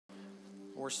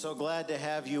We're so glad to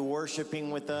have you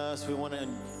worshiping with us. We want to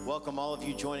welcome all of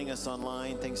you joining us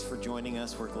online. Thanks for joining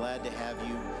us. We're glad to have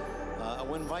you. I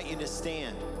would invite you to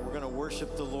stand. We're going to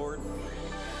worship the Lord.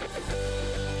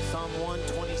 Psalm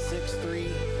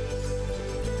 126:3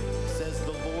 says,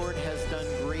 "The Lord has done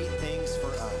great things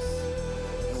for us,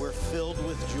 and we're filled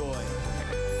with joy."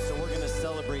 So we're going to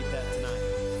celebrate that tonight.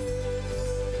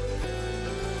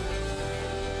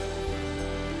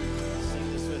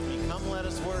 Sing this with me. Come, let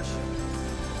us worship.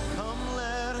 Come,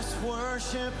 let us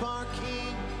worship our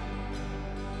King.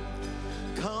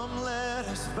 Come, let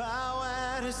us bow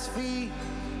at his feet,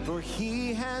 for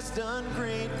he has done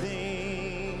great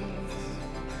things.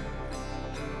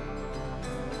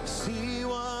 See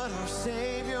what our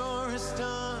Savior has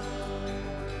done.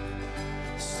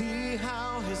 See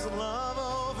how his love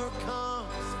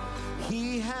overcomes.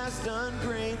 He has done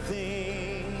great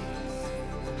things.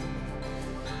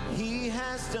 He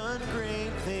has done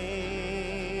great things.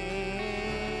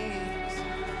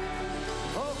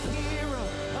 Oh, hero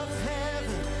of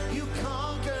heaven, you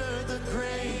conquer the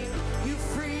grave. You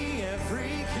free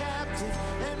every captive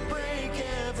and break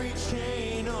every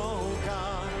chain. Oh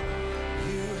God,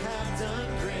 you have done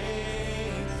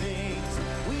great things.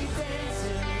 We dance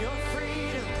in your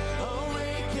freedom,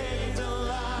 awakened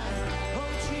alive.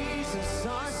 Oh Jesus,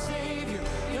 our Savior,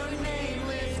 your name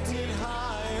lifted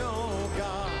high. Oh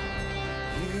God,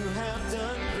 you have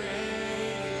done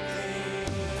great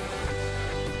things.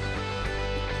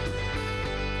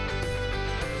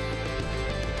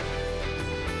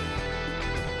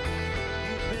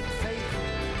 You've been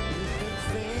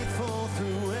faithful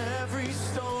through every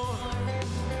storm.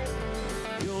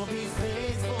 You'll be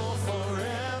faithful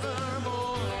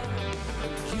forevermore.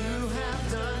 You have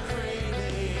done great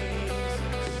things,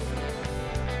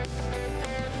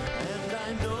 and I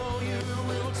know you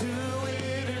will do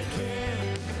it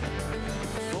again.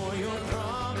 For your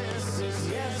promise is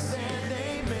yes and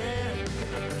amen.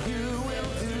 You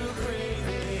will do great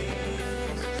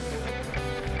things.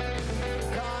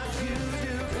 God, you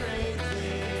do great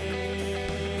things.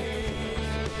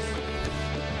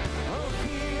 Oh,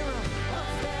 hero of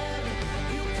heaven,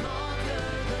 you conquer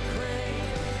the grave.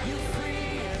 You free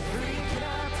every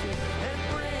captive and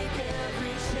break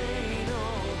every chain.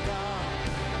 Oh God,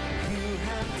 you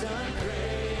have done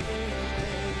great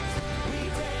things. We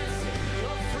dance in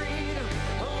your freedom,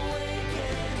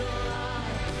 awakened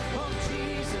alive. Oh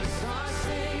Jesus, our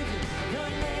Savior, your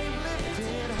name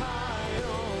lifted high.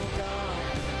 Oh God,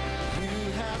 you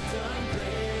have done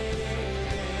great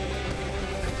things.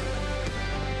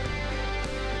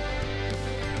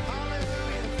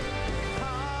 Hallelujah,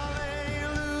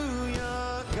 hallelujah,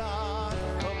 God,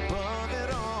 above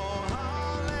it all.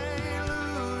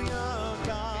 Hallelujah,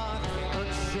 God,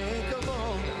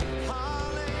 unshakable.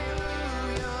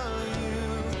 Hallelujah, you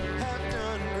have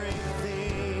done great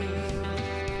things.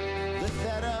 Lift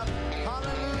that up.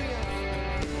 Hallelujah.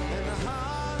 And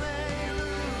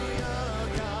hallelujah,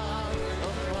 God,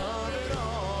 above it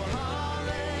all.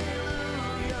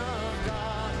 Hallelujah,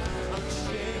 God,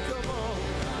 unshakable.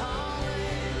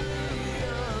 Hallelujah,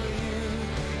 you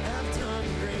have done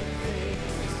great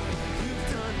things. You've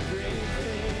done great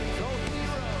things.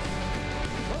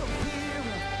 Oh,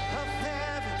 hero of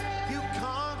heaven, you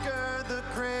conquer the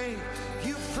grave.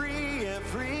 You free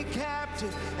every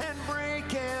captive and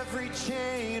break every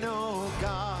chain. Oh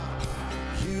God,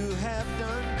 you have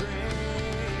done great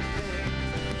things.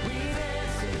 We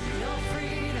dance in your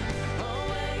freedom,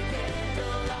 awakened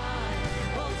alive.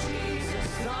 Oh Jesus,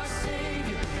 our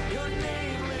Savior, your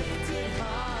name lifted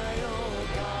high. Oh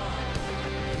God,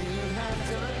 you have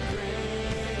done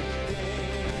great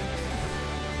things.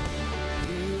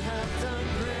 You have done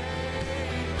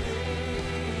great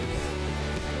things.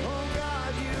 Oh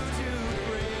God, you do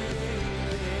great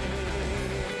things.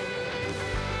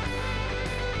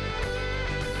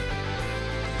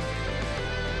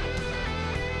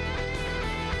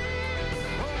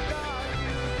 Oh God,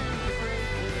 you do great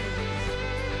things.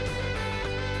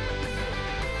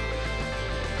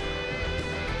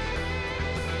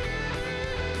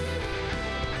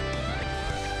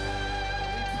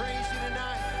 We praise you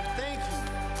tonight. Thank you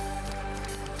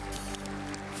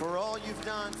for all you've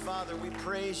done, Father. We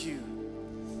praise you.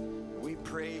 We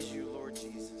praise you, Lord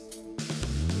Jesus.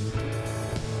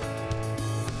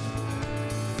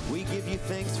 We give you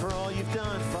thanks for all you've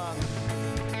done, Father.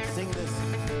 Sing this.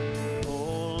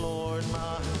 Oh Lord,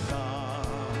 my God,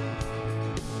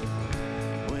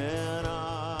 when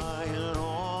I in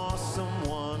awesome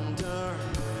wonder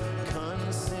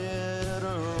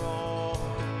consider all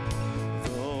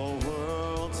the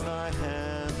worlds thy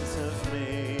hands have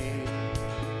made,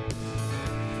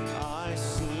 I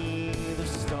see the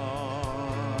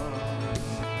stars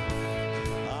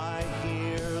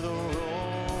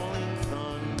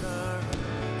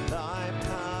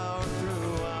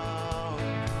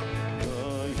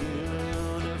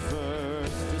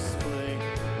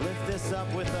this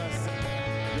up with us.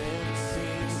 Then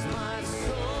sings my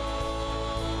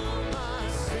soul, my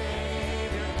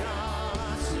Savior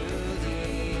God, to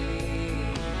thee.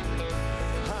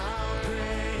 How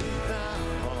great thou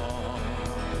art,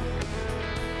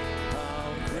 how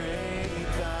great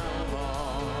thou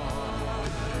art.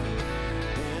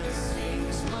 Then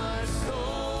sings my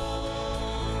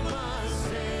soul, my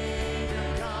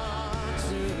Savior God,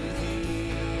 to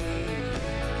thee.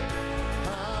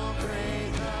 How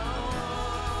great thou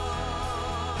art,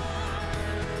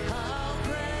 how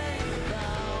great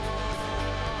thou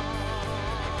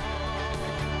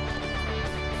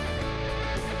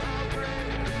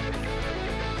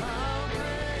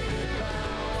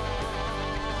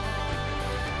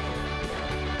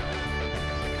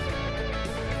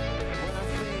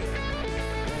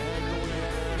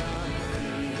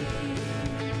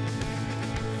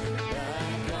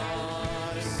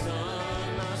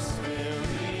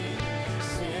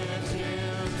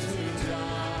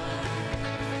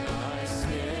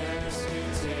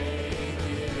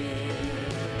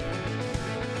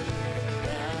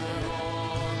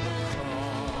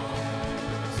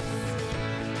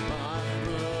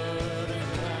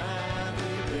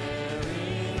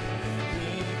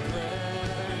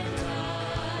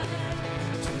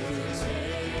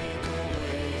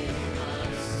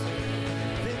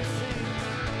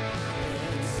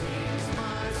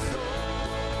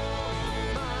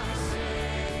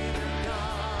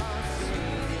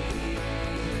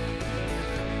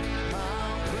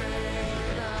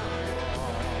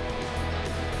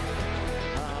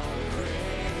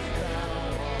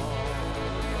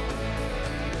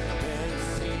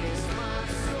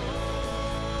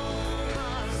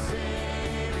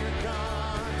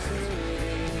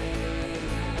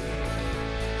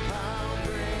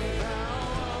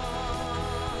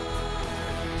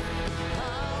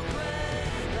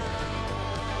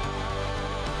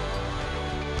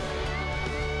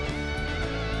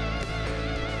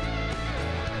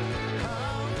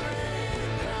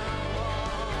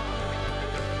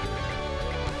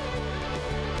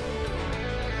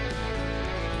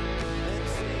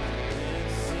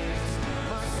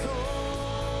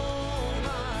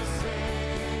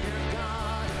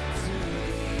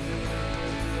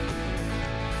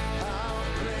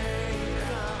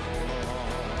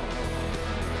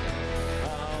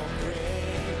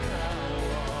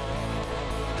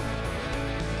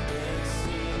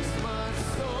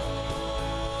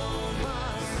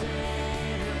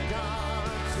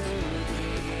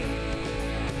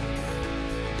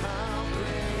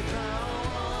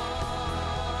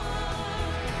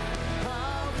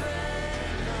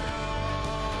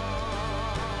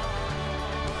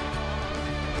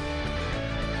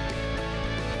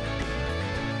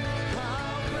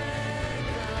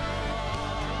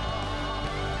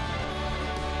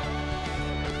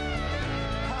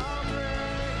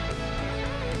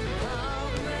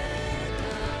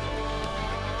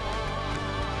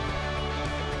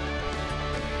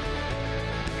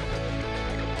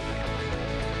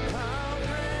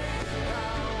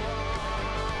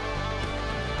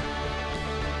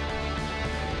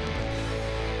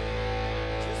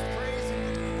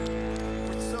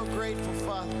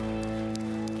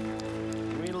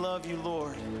love you,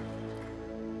 Lord.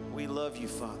 We love you,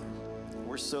 Father.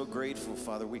 We're so grateful,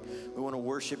 Father. We want to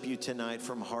worship you tonight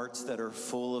from hearts that are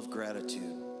full of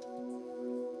gratitude.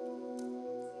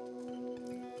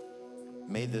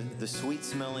 May the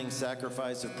sweet-smelling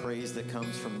sacrifice of praise that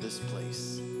comes from this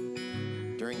place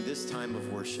during this time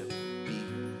of worship be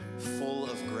full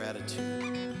of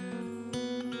gratitude.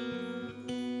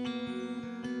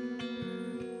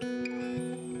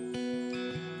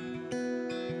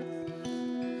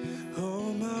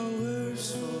 All my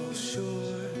words fall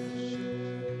short,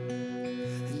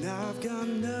 and I've got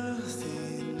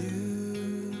nothing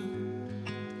new.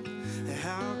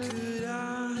 How could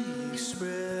I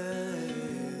express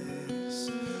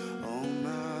all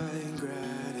my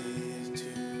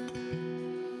gratitude?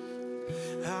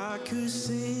 I could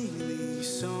sing these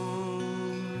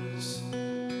songs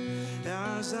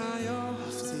as I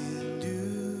often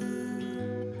do,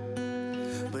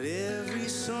 but every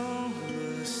song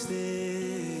must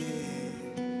end,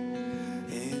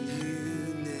 and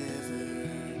you never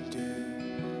do.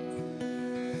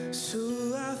 So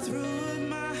I throw up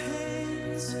my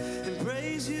hands and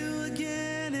praise you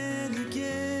again and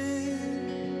again,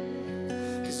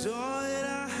 'cause all that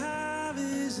I have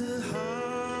is a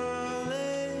hallelujah,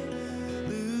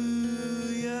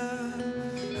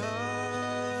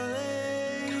 hallelujah.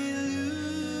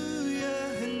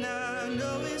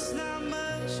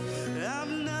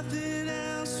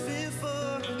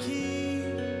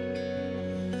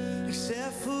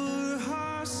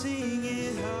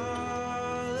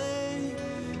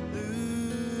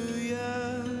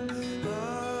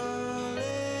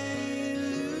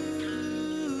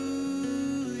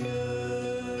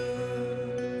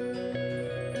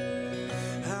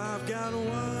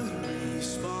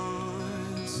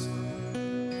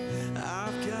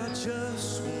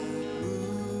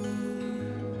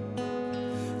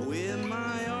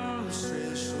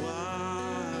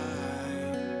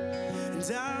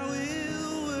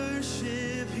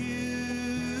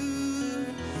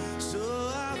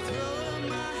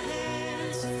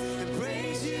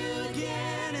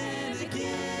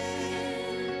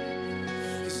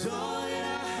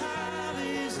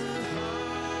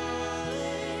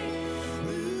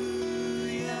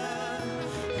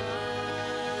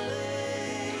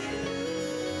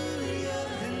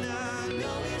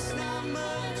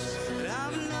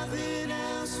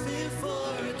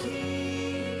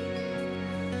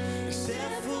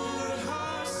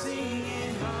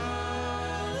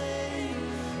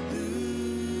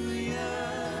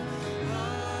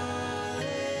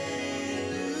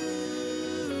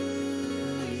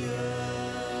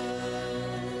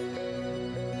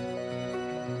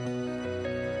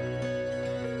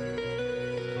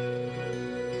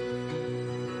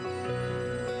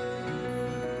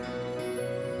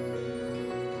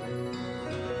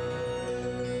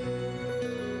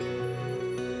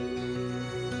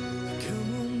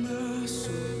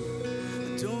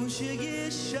 Don't you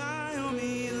get shy on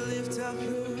me, lift up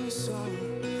your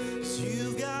song. 'Cause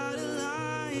you've got a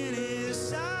lion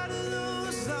inside of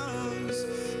those lungs.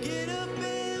 Get up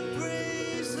and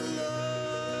praise the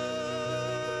Lord.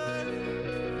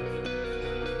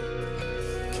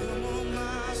 Come on,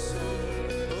 my soul.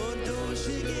 Oh, don't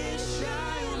you get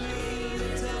shy on me,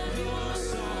 lift up your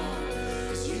song.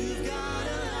 'Cause you've got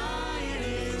a lion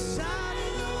inside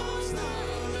of those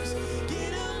lungs.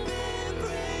 Get up and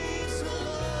praise the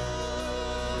Lord.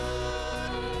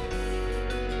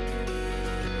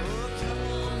 Oh, come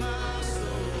on, my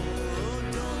soul. Oh,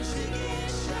 don't you get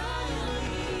shy on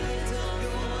me, lift up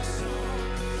your song.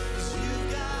 'Cause you've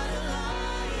got a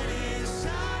lion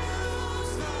inside of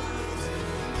those lungs.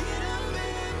 Get up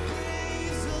and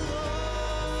praise the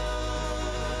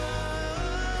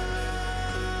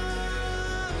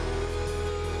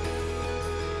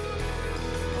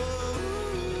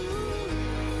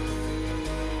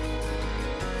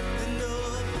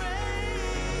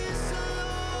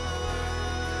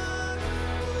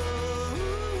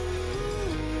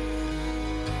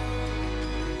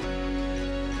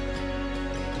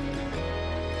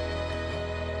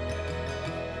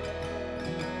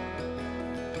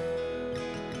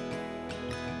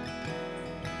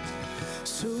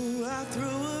So I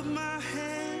throw up my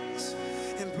hands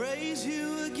and praise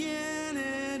you again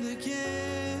and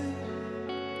again.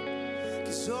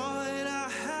 'Cause all that I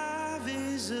have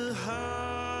is a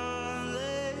hallelujah,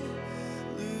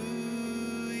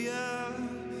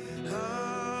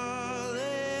 hallelujah.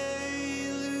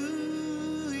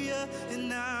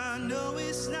 And I know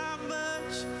it's not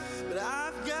much, but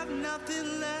I've got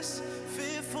nothing less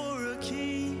fit for a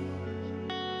king.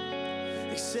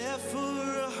 Except for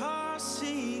a heart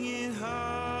singing hallelujah,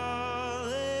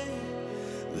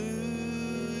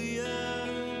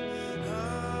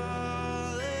 hallelujah.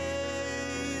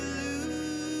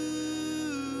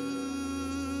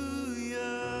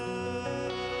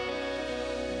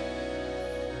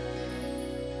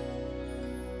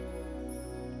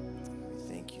 We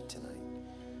thank you tonight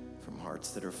from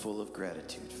hearts that are full of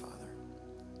gratitude, Father.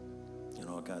 And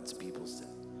all God's people said,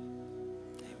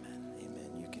 amen,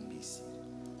 amen. You can be seated.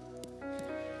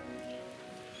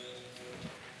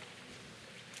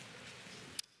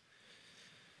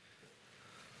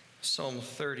 Psalm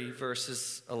 30,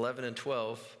 verses 11 and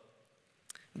 12,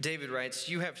 David writes,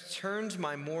 "You have turned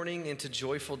my mourning into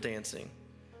joyful dancing.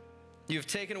 You have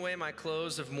taken away my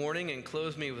clothes of mourning and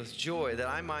clothed me with joy, that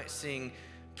I might sing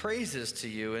praises to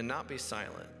you and not be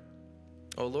silent.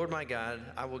 O Lord my God,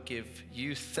 I will give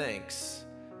you thanks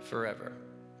forever."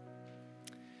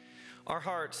 Our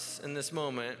hearts in this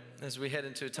moment, as we head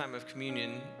into a time of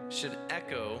communion, should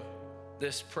echo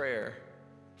this prayer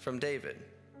from David.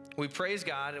 We praise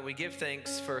God and we give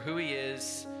thanks for who he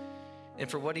is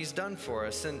and for what he's done for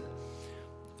us. And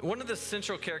one of the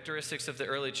central characteristics of the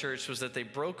early church was that they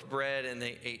broke bread and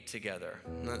they ate together.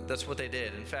 That's what they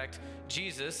did. In fact,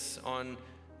 Jesus, on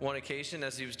one occasion,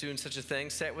 as he was doing such a thing,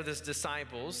 sat with his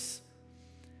disciples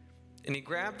and he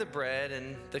grabbed the bread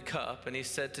and the cup and he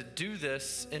said to do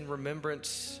this in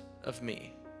remembrance of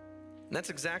me. And that's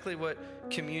exactly what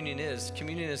communion is.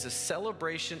 Communion is a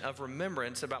celebration of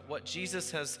remembrance about what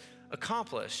Jesus has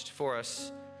accomplished for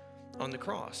us on the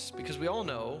cross. Because we all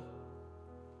know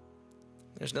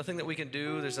there's nothing that we can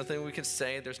do, there's nothing we can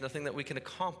say, there's nothing that we can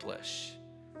accomplish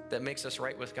that makes us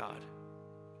right with God.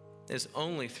 It is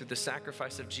only through the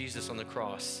sacrifice of Jesus on the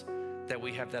cross that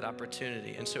we have that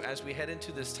opportunity. And so as we head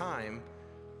into this time,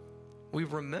 we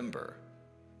remember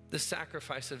the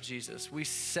sacrifice of Jesus. We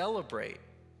celebrate.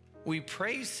 We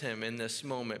praise him in this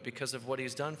moment because of what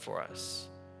he's done for us.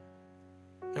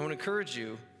 I want to encourage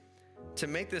you to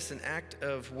make this an act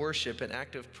of worship, an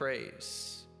act of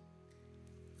praise.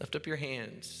 Lift up your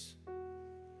hands.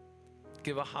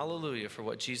 Give a hallelujah for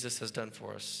what Jesus has done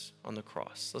for us on the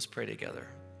cross. Let's pray together.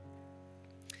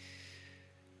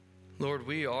 Lord,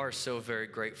 we are so very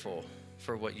grateful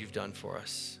for what you've done for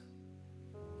us.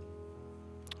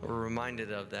 We're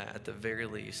reminded of that at the very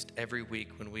least every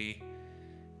week when we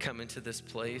come into this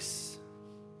place.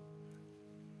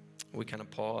 We kind of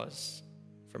pause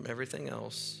from everything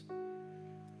else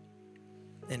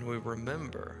and we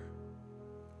remember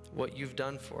what you've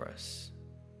done for us.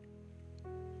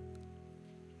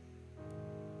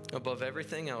 Above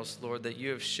everything else, Lord, that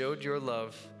you have showed your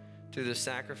love through the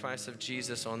sacrifice of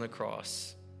Jesus on the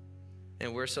cross.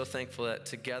 And we're so thankful that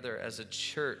together as a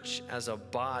church, as a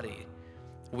body,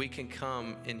 we can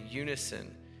come in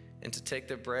unison and to take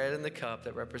the bread and the cup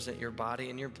that represent your body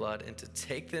and your blood and to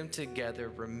take them together,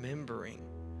 remembering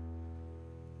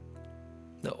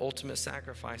the ultimate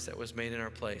sacrifice that was made in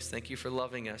our place. Thank you for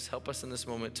loving us. Help us in this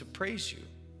moment to praise you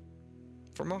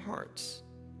from our hearts,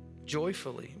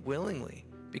 joyfully, willingly,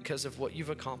 because of what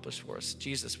you've accomplished for us.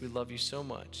 Jesus, we love you so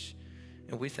much,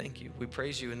 and we thank you. We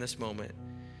praise you in this moment.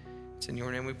 It's in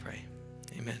your name we pray.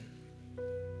 Amen.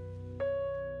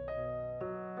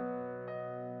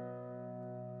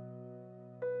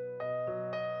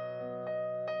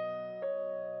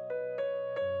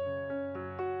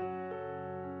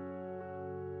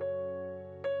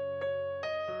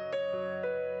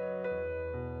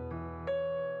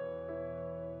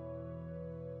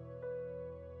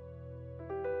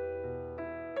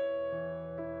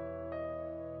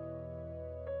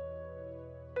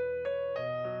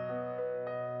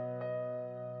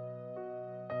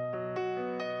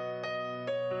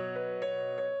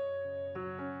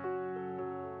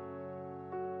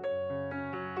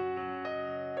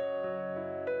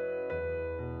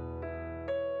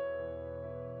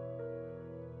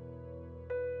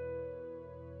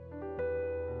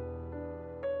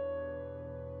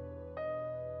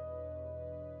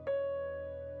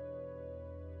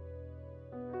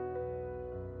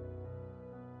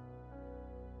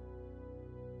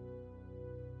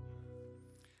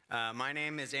 My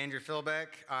name is Andrew Philbeck.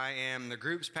 I am the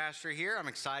group's pastor here. I'm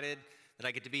excited that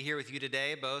I get to be here with you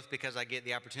today, both because I get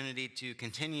the opportunity to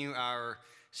continue our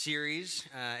series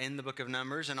in the book of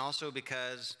Numbers, and also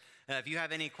because if you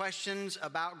have any questions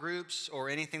about groups or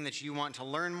anything that you want to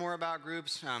learn more about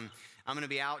groups, I'm going to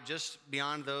be out just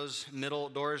beyond those middle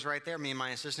doors right there. Me and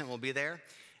my assistant will be there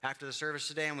after the service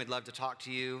today, and we'd love to talk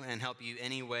to you and help you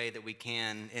any way that we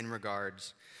can in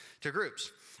regards to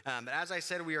groups. But as I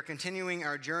said, we are continuing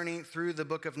our journey through the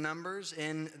book of Numbers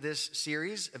in this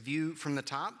series, A View from the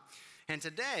Top. And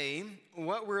today,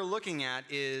 what we're looking at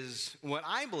is what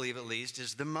I believe, at least,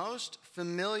 is the most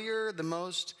familiar, the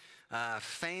most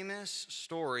famous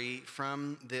story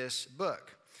from this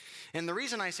book. And the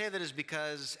reason I say that is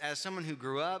because as someone who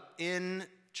grew up in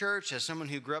church, as someone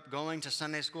who grew up going to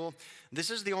Sunday school, this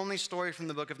is the only story from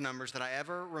the book of Numbers that I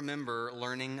ever remember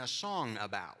learning a song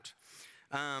about.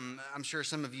 I'm sure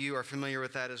some of you are familiar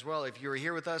with that as well. If you were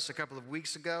here with us a couple of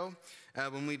weeks ago,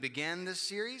 when we began this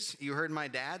series, you heard my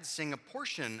dad sing a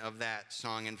portion of that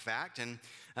song, in fact. And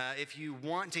if you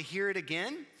want to hear it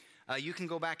again, you can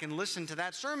go back and listen to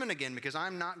that sermon again, because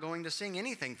I'm not going to sing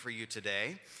anything for you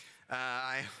today.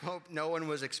 I hope no one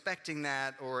was expecting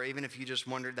that, or even if you just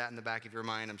wondered that in the back of your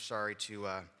mind, I'm sorry to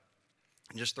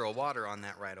just throw water on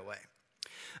that right away.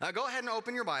 Go ahead and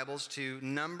open your Bibles to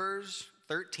Numbers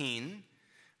 13,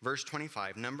 verse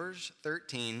 25. Numbers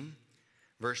 13,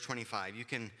 verse 25. You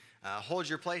can hold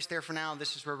your place there for now.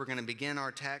 This is where we're going to begin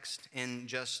our text in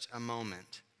just a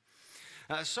moment.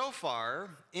 So far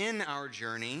in our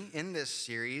journey in this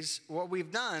series, what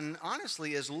we've done,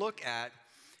 honestly, is look at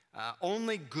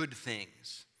only good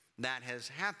things that have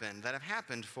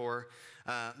happened for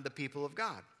the people of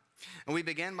God. And we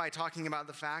began by talking about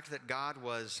the fact that God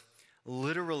was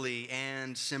literally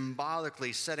and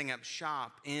symbolically setting up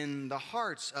shop in the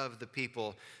hearts of the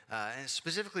people, and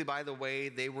specifically by the way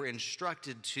they were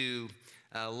instructed to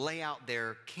lay out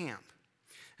their camp.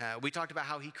 We talked about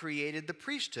how he created the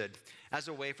priesthood as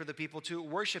a way for the people to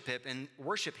worship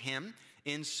him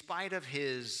in spite of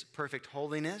his perfect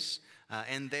holiness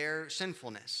and their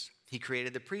sinfulness. He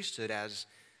created the priesthood as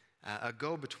a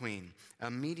go-between, a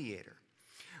mediator.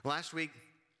 Last week,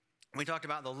 we talked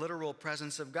about the literal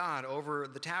presence of God over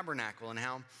the tabernacle and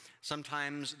how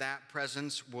sometimes that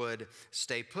presence would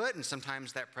stay put and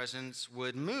sometimes that presence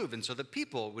would move. And so the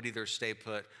people would either stay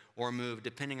put or move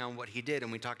depending on what he did.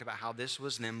 And we talked about how this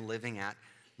was them living at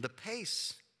the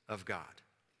pace of God.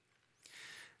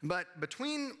 But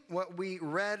between what we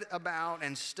read about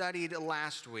and studied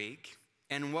last week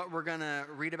and what we're going to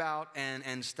read about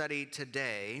and study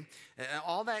today,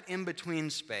 all that in-between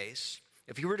space,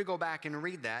 if you were to go back and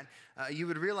read that, you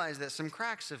would realize that some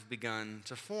cracks have begun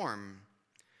to form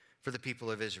for the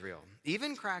people of Israel,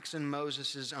 even cracks in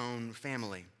Moses' own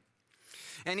family.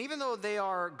 And even though they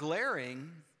are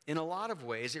glaring in a lot of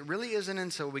ways, it really isn't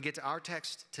until we get to our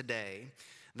text today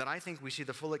that I think we see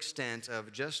the full extent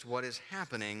of just what is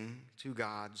happening to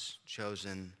God's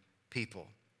chosen people.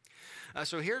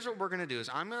 So here's what we're going to do is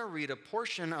I'm going to read a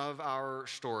portion of our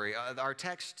story. Our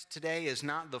text today is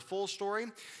not the full story.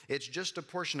 It's just a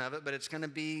portion of it, but it's going to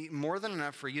be more than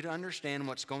enough for you to understand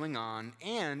what's going on,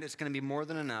 and it's going to be more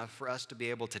than enough for us to be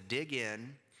able to dig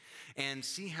in and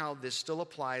see how this still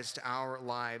applies to our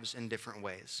lives in different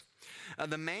ways.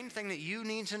 The main thing that you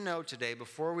need to know today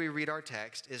before we read our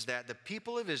text is that the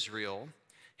people of Israel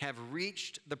have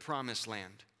reached the promised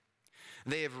land.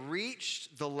 They have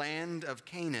reached the land of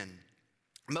Canaan.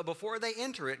 But before they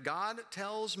enter it, God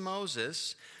tells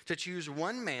Moses to choose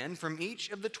one man from each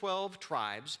of the 12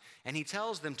 tribes, and he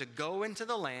tells them to go into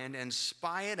the land and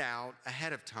spy it out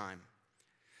ahead of time.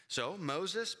 So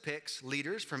Moses picks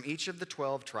leaders from each of the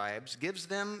 12 tribes, gives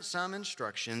them some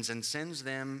instructions, and sends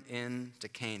them into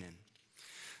Canaan.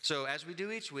 So as we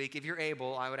do each week, if you're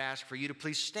able, I would ask for you to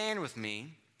please stand with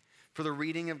me for the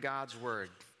reading of God's word.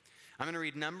 I'm going to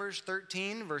read Numbers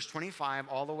 13, verse 25,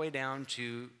 all the way down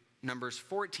to Numbers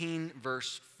 14,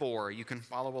 verse 4. You can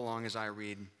follow along as I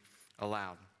read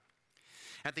aloud.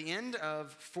 At the end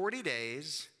of 40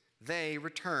 days, they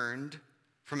returned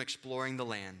from exploring the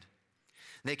land.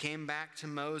 They came back to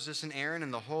Moses and Aaron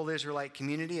and the whole Israelite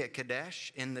community at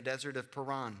Kadesh in the desert of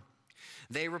Paran.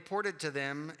 They reported to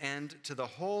them and to the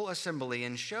whole assembly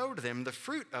and showed them the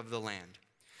fruit of the land.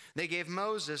 They gave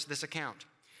Moses this account.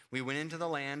 We went into the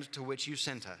land to which you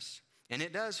sent us, and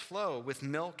it does flow with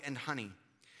milk and honey.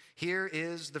 Here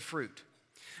is the fruit.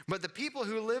 But the people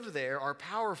who live there are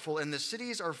powerful, and the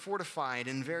cities are fortified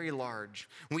and very large.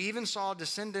 We even saw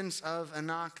descendants of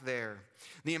Anak there.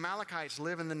 The Amalekites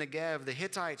live in the Negev. The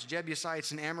Hittites,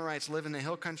 Jebusites, and Amorites live in the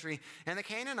hill country. And the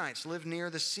Canaanites live near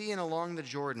the sea and along the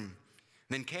Jordan.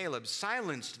 Then Caleb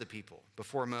silenced the people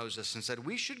before Moses and said,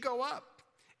 we should go up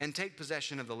and take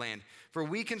possession of the land, for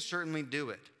we can certainly do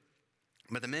it.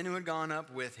 But the men who had gone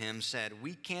up with him said,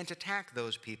 we can't attack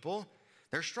those people.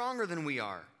 They're stronger than we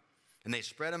are. And they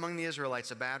spread among the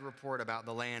Israelites a bad report about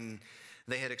the land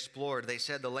they had explored. They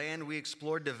said, the land we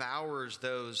explored devours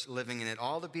those living in it.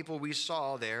 All the people we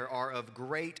saw there are of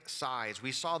great size.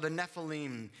 We saw the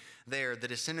Nephilim there. The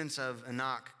descendants of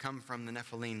Anak come from the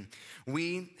Nephilim.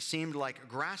 We seemed like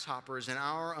grasshoppers in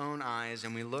our own eyes,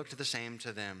 and we looked the same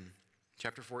to them.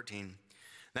 Chapter 14.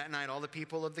 That night, all the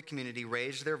people of the community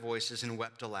raised their voices and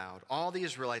wept aloud. All the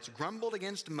Israelites grumbled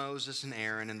against Moses and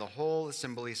Aaron, and the whole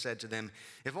assembly said to them,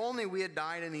 if only we had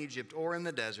died in Egypt or in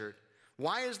the desert.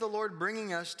 Why is the Lord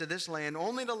bringing us to this land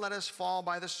only to let us fall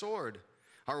by the sword?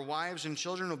 Our wives and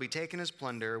children will be taken as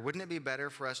plunder. Wouldn't it be better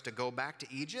for us to go back to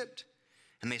Egypt?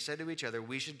 And they said to each other,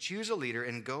 we should choose a leader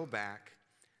and go back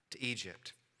to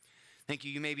Egypt. Thank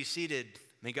you. You may be seated.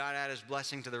 May God add his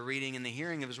blessing to the reading and the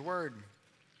hearing of his word.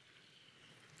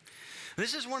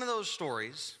 This is one of those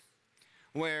stories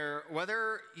where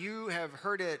whether you have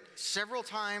heard it several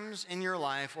times in your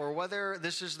life or whether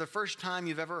this is the first time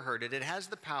you've ever heard it, it has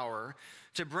the power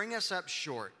to bring us up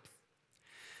short,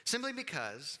 simply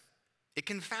because it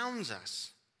confounds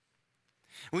us.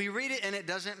 We read it and it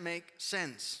doesn't make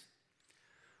sense.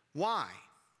 Why?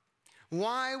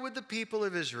 Why would the people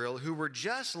of Israel, who were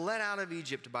just let out of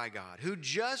Egypt by God, who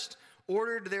just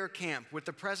ordered their camp with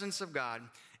the presence of God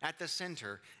at the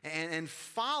center and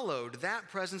followed that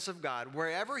presence of God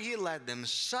wherever he led them,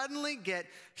 suddenly get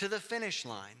to the finish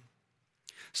line,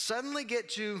 suddenly get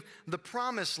to the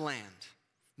promised land,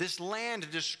 this land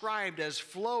described as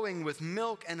flowing with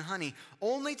milk and honey,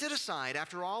 only to decide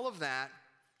after all of that,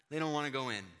 they don't want to go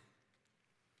in.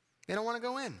 They don't want to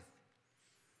go in.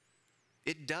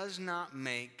 It does not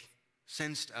make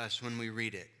sense to us when we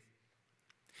read it.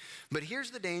 But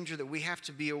here's the danger that we have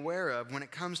to be aware of when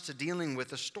it comes to dealing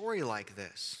with a story like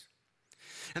this.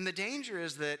 And the danger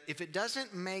is that if it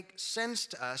doesn't make sense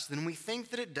to us, then we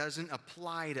think that it doesn't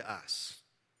apply to us.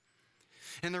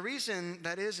 And the reason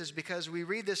that is because we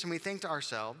read this and we think to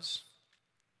ourselves,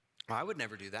 well, I would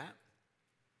never do that.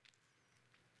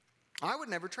 I would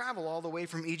never travel all the way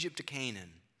from Egypt to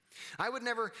Canaan. I would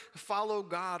never follow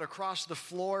God across the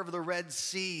floor of the Red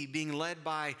Sea, being led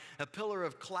by a pillar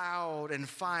of cloud and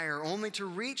fire, only to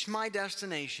reach my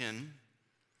destination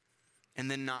and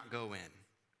then not go in.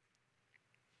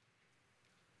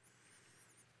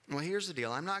 Well, here's the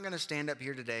deal. I'm not going to stand up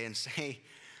here today and say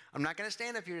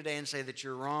that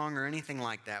you're wrong or anything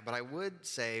like that, but I would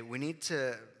say we need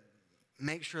to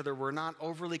make sure that we're not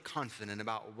overly confident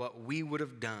about what we would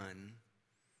have done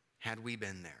had we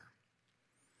been there.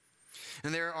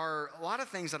 And there are a lot of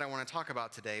things that I want to talk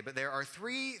about today, but there are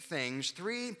three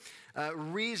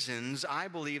reasons I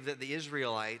believe that the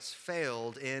Israelites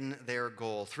failed in their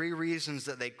goal. 3 reasons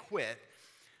that they quit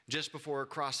just before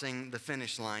crossing the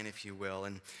finish line, if you will.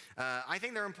 And I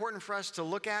think they're important for us to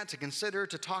look at, to consider,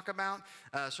 to talk about,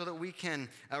 so that we can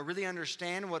really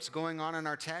understand what's going on in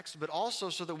our text, but also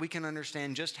so that we can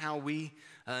understand just how we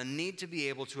need to be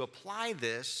able to apply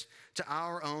this to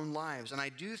our own lives. And I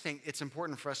do think it's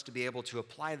important for us to be able to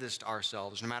apply this to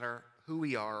ourselves, no matter who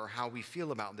we are or how we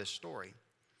feel about this story.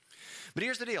 But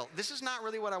here's the deal. This is not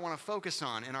really what I want to focus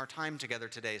on in our time together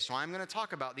today. So I'm going to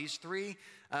talk about these 3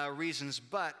 reasons,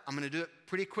 but I'm going to do it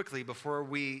pretty quickly before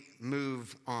we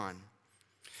move on.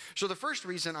 So the first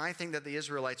reason I think that the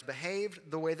Israelites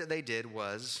behaved the way that they did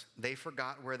was they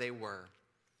forgot where they were.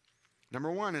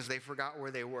 Number one is they forgot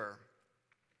where they were.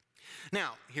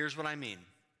 Now, here's what I mean.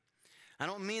 I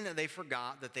don't mean that they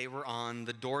forgot that they were on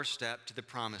the doorstep to the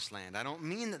promised land. I don't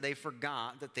mean that they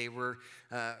forgot that they were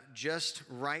just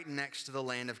right next to the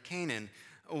land of Canaan.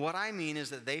 What I mean is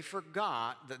that they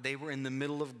forgot that they were in the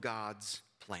middle of God's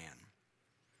plan.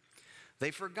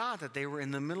 They forgot that they were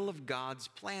in the middle of God's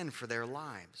plan for their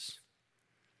lives.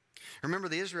 Remember,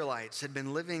 the Israelites had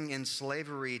been living in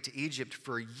slavery to Egypt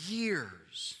for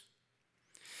years.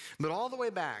 But all the way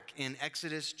back in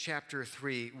Exodus chapter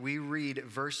 3, we read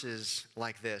verses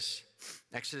like this.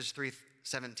 Exodus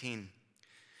 3:17.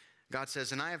 God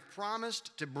says, "And I have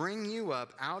promised to bring you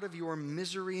up out of your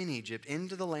misery in Egypt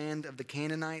into the land of the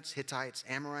Canaanites, Hittites,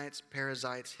 Amorites,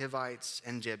 Perizzites, Hivites,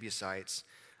 and Jebusites,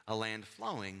 a land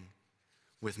flowing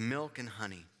with milk and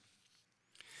honey."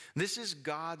 This is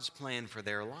God's plan for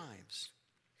their lives.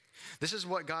 This is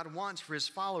what God wants for his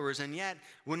followers. And yet,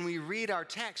 when we read our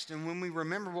text and when we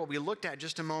remember what we looked at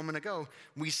just a moment ago,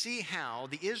 we see how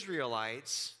the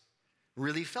Israelites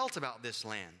really felt about this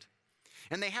land.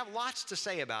 And they have lots to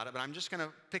say about it, but I'm just going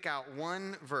to pick out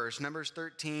one verse, Numbers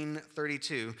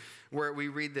 13:32, where we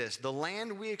read this: "The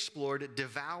land we explored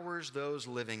devours those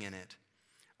living in it.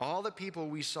 All the people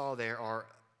we saw there are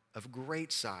of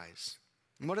great size."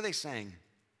 And what are they saying?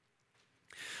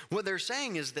 What they're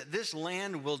saying is that this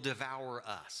land will devour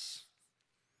us.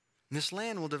 This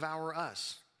land will devour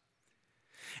us.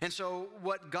 And so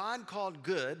what God called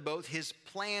good, both his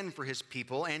plan for his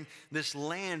people and this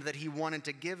land that he wanted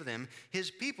to give them,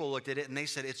 his people looked at it and they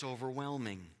said, it's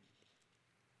overwhelming.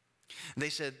 They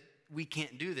said, we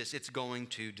can't do this. It's going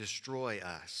to destroy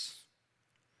us.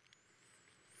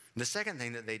 The second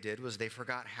thing that they did was they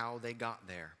forgot how they got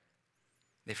there.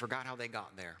 They forgot how they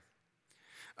got there.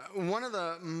 One of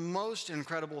the most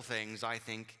incredible things I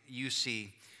think you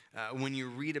see when you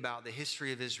read about the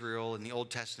history of Israel in the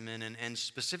Old Testament and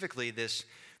specifically this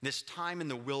time in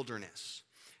the wilderness.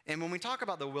 And when we talk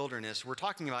about the wilderness, we're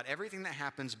talking about everything that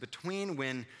happens between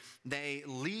when they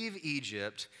leave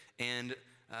Egypt and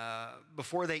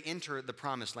before they enter the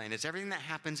promised land. It's everything that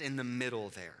happens in the middle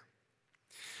there.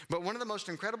 But one of the most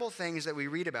incredible things that we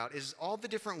read about is all the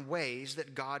different ways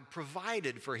that God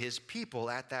provided for his people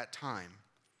at that time.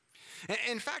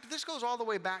 In fact, this goes all the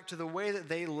way back to the way that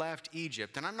they left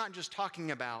Egypt. And I'm not just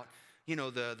talking about,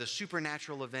 the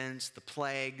supernatural events, the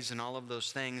plagues, and all of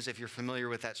those things, if you're familiar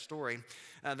with that story,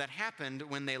 that happened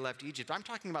when they left Egypt. I'm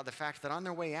talking about the fact that on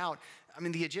their way out,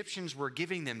 the Egyptians were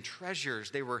giving them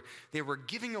treasures. They were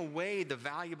giving away the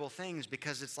valuable things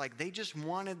because it's like they just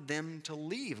wanted them to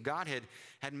leave. God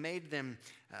had made them,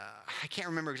 I can't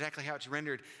remember exactly how it's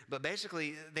rendered, but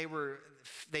basically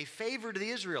they favored the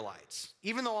Israelites.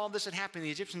 Even though all this had happened,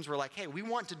 the Egyptians were like, hey, we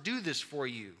want to do this for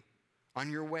you on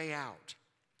your way out.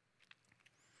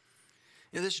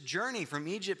 This journey from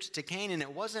Egypt to Canaan,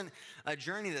 it wasn't a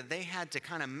journey that they had to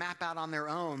kind of map out on their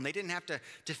own. They didn't have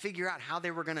to figure out how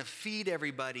they were going to feed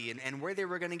everybody and where they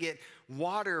were going to get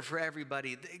water for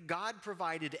everybody. God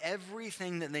provided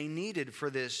everything that they needed for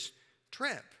this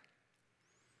trip.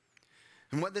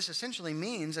 And what this essentially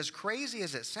means, as crazy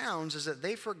as it sounds, is that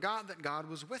they forgot that God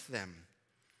was with them,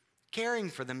 caring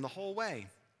for them the whole way.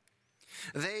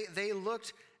 They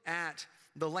looked at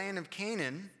the land of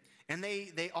Canaan, and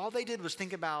all they did was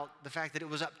think about the fact that it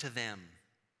was up to them.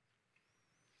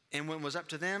 And when it was up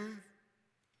to them,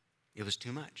 it was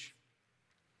too much.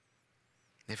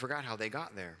 They forgot how they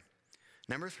got there.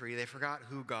 Number 3, they forgot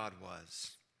who God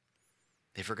was.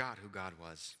 They forgot who God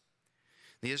was.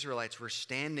 The Israelites were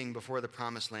standing before the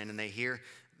promised land, and they hear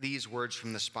these words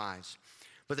from the spies.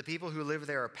 But the people who live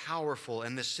there are powerful,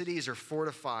 and the cities are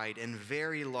fortified and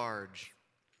very large.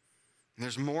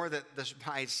 There's more that the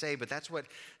spies say, but that's what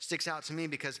sticks out to me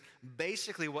because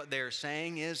basically what they're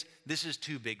saying is, this is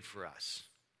too big for us.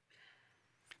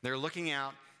 They're looking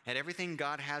out at everything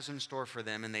God has in store for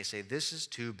them, and they say, this is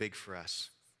too big for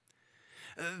us.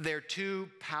 They're too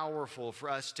powerful for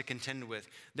us to contend with.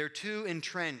 They're too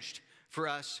entrenched for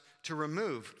us to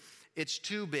remove. It's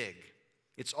too big.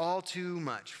 It's all too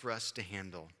much for us to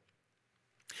handle.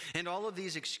 And all of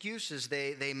these excuses,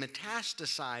 they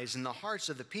metastasize in the hearts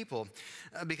of the people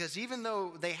because even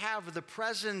though they have the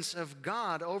presence of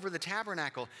God over the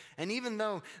tabernacle, and even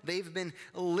though they've been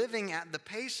living at the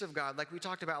pace of God, like we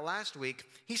talked about last week,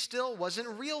 he still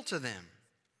wasn't real to them.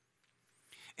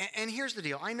 And here's the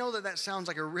deal. I know that sounds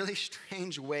like a really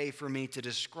strange way for me to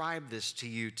describe this to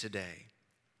you today,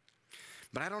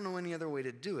 but I don't know any other way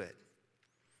to do it.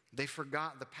 They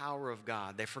forgot the power of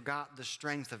God. They forgot the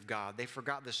strength of God. They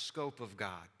forgot the scope of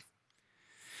God.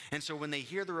 And so when they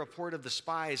hear the report of the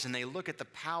spies and they look at the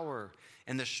power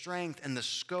and the strength and the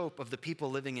scope of the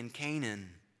people living in Canaan,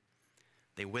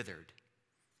 they withered.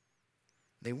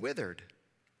 They withered.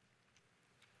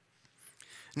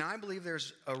 Now, I believe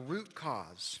there's a root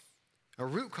cause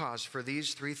for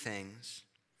these three things.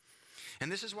 And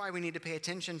this is why we need to pay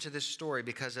attention to this story,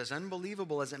 because as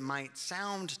unbelievable as it might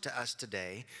sound to us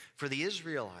today, for the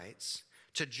Israelites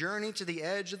to journey to the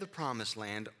edge of the promised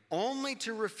land only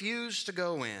to refuse to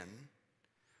go in,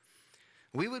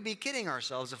 we would be kidding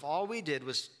ourselves if all we did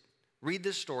was read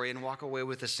this story and walk away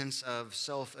with a sense of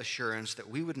self-assurance that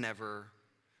we would never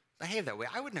behave that way.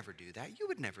 I would never do that. You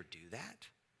would never do that.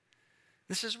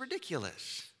 This is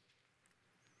ridiculous.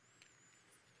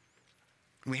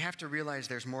 We have to realize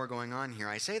there's more going on here.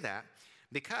 I say that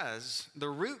because the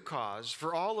root cause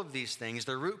for all of these things,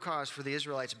 the root cause for the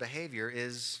Israelites' behavior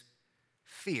is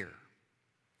fear.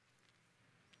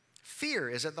 Fear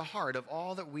is at the heart of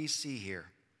all that we see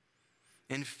here.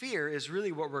 And fear is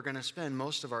really what we're going to spend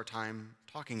most of our time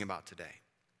talking about today.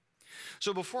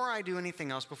 So before we do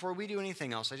anything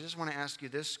else, I just want to ask you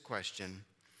this question.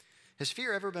 Has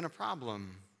fear ever been a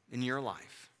problem in your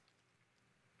life?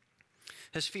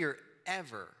 Has fear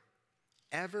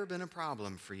ever been a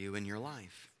problem for you in your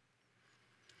life?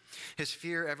 Has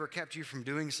fear ever kept you from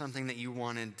doing something that you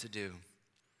wanted to do?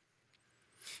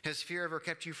 Has fear ever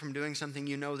kept you from doing something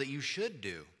you know that you should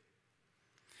do?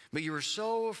 But you were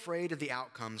so afraid of the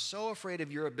outcome, so afraid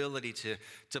of your ability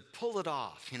to pull it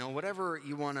off, whatever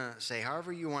you want to say,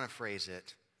 however you want to phrase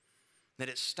it, that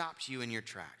it stopped you in your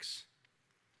tracks.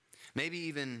 Maybe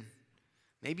even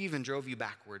drove you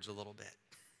backwards a little bit.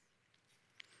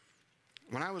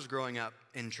 When I was growing up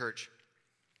in church,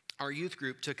 our youth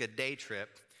group took a day trip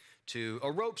to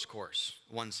a ropes course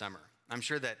one summer. I'm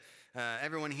sure that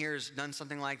everyone here has done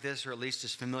something like this, or at least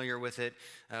is familiar with it.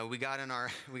 We got in our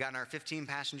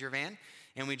 15-passenger van,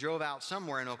 and we drove out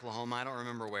somewhere in Oklahoma, I don't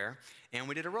remember where, and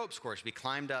we did a ropes course. We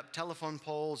climbed up telephone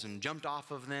poles and jumped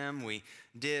off of them. We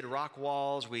did rock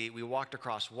walls. We walked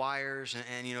across wires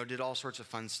and did all sorts of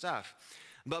fun stuff.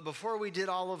 But before we did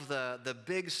all of the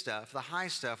big stuff, the high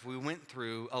stuff, we went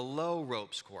through a low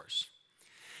ropes course.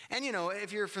 And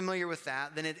if you're familiar with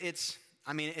that, then it's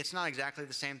not exactly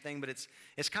the same thing, but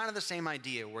it's kind of the same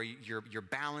idea where you're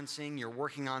balancing, you're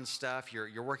working on stuff,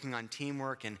 you're working on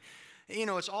teamwork, and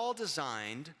it's all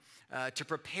designed to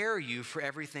prepare you for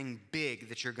everything big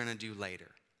that you're going to do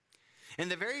later. And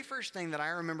the very first thing that I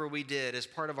remember we did as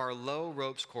part of our low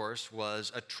ropes course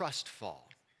was a trust fall.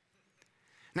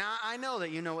 Now, I know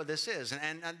that you know what this is,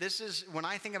 and this is, when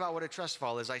I think about what a trust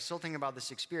fall is, I still think about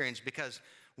this experience because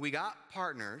we got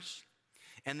partners,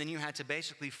 and then you had to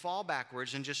basically fall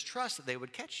backwards and just trust that they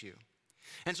would catch you.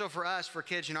 And so for us, for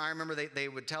kids, I remember they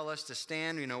would tell us to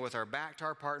stand, with our back to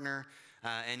our partner,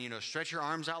 and stretch your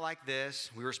arms out like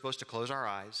this. We were supposed to close our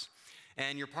eyes.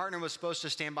 And your partner was supposed to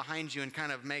stand behind you and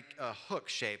kind of make a hook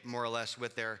shape, more or less,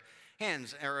 with their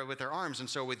hands or with their arms. And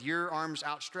so with your arms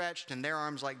outstretched and their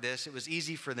arms like this, it was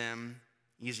easier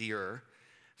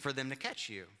for them to catch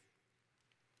you.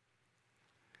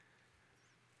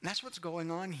 And that's what's going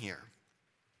on here.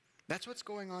 That's what's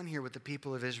going on here with the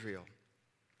people of Israel.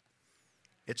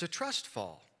 It's a trust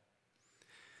fall.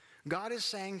 God is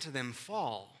saying to them,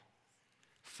 fall,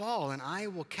 and I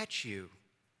will catch you.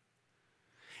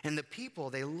 And the people,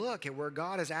 they look at where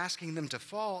God is asking them to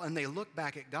fall, and they look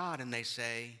back at God and they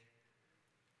say,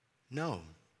 no.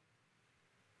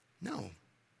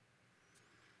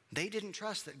 They didn't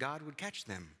trust that God would catch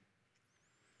them.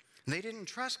 They didn't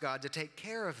trust God to take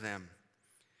care of them.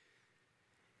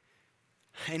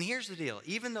 And here's the deal.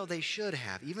 Even though they should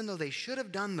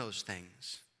have done those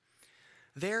things,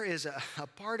 there is a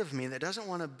part of me that doesn't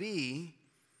want to be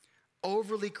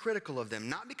overly critical of them.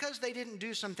 Not because they didn't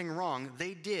do something wrong.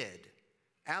 They did.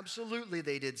 Absolutely,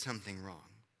 they did something wrong.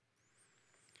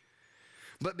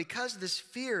 But because this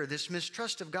fear, this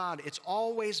mistrust of God, it's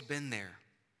always been there.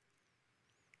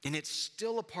 And it's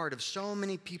still a part of so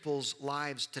many people's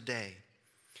lives today.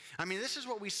 This is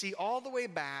what we see all the way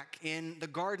back in the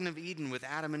Garden of Eden with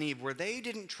Adam and Eve, where they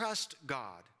didn't trust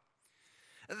God.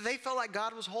 They felt like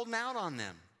God was holding out on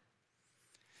them.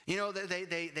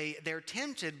 They're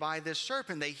tempted by this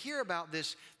serpent. They hear about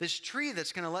this tree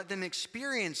that's going to let them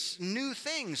experience new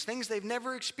things they've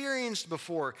never experienced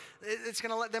before. It's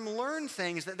going to let them learn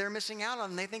things that they're missing out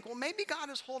on. And they think, well, maybe God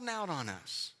is holding out on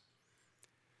us.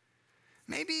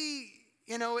 Maybe,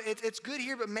 it's good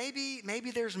here, but maybe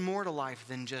there's more to life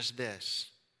than just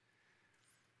this.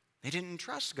 They didn't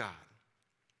trust God.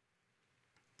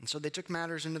 And so they took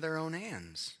matters into their own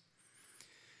hands.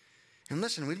 And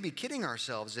listen, we'd be kidding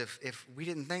ourselves if we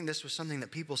didn't think this was something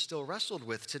that people still wrestled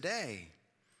with today.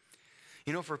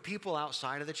 You know, for people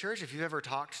outside of the church, if you've ever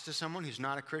talked to someone who's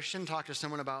not a Christian, talked to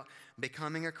someone about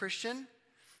becoming a Christian,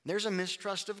 there's a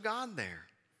mistrust of God there.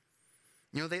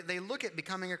 You know, they look at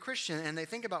becoming a Christian and they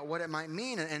think about what it might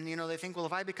mean. And you know, they think, well,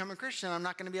 if I become a Christian, I'm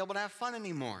not going to be able to have fun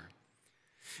anymore.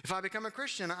 If I become a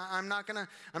Christian, I'm not going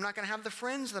to have the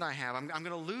friends that I have. I'm going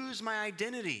to lose my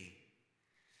identity.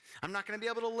 I'm not going to be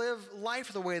able to live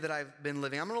life the way that I've been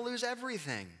living. I'm going to lose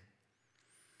everything.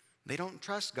 They don't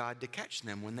trust God to catch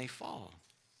them when they fall.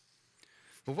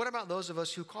 But what about those of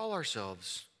us who call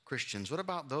ourselves Christians? What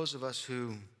about those of us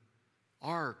who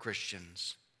are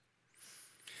Christians?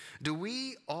 Do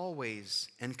we always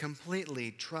and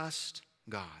completely trust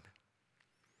God?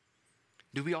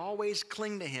 Do we always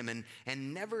cling to him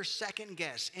and never second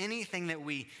guess anything that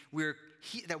we hear,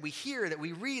 that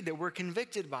we read, that we're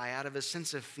convicted by out of a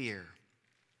sense of fear?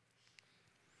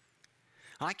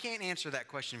 I can't answer that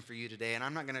question for you today, and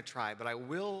I'm not going to try, but I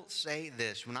will say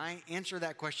this. When I answer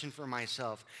that question for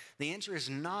myself, the answer is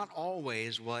not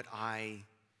always what I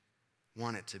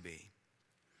want it to be.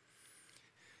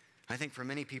 I think for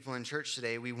many people in church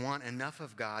today, we want enough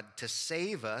of God to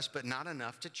save us, but not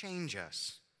enough to change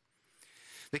us.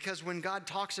 Because when God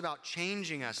talks about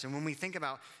changing us, and when we think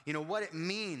about, you know, what it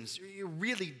means,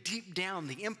 really deep down,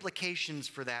 the implications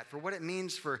for that, for what it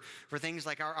means for things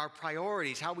like our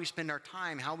priorities, how we spend our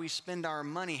time, how we spend our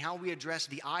money, how we address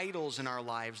the idols in our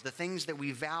lives, the things that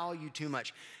we value too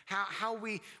much, how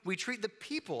we treat the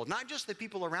people, not just the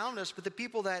people around us, but the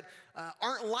people that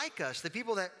aren't like us, the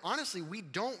people that, honestly, we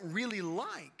don't really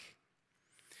like.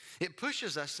 It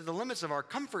pushes us to the limits of our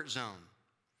comfort zone.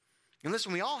 And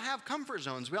listen, we all have comfort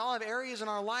zones. We all have areas in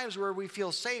our lives where we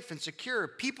feel safe and secure,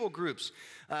 people groups,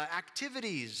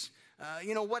 activities,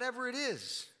 whatever it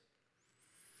is.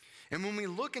 And when we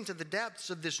look into the depths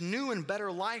of this new and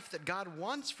better life that God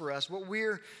wants for us, what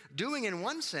we're doing in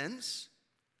one sense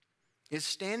is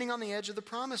standing on the edge of the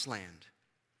promised land.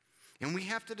 And we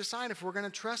have to decide if we're going to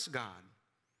trust God.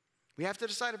 We have to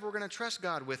decide if we're going to trust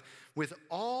God with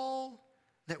all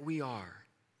that we are,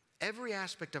 every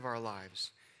aspect of our lives.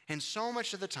 And so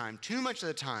much of the time, too much of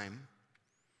the time,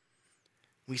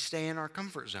 we stay in our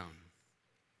comfort zone.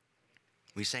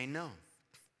 We say no.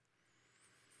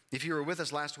 If you were with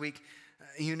us last week,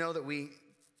 you know that we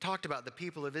talked about the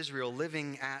people of Israel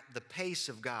living at the pace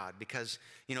of God because,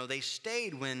 you know, they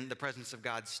stayed when the presence of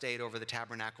God stayed over the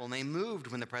tabernacle, and they moved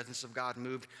when the presence of God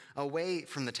moved away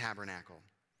from the tabernacle.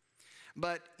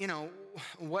 But, you know,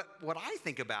 what I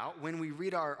think about when we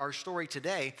read our story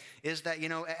today is that, you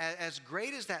know, as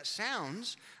great as that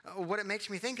sounds, what it makes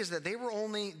me think is that they were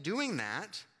only doing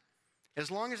that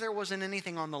as long as there wasn't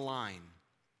anything on the line.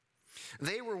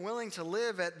 They were willing to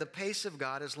live at the pace of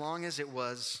God as long as it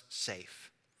was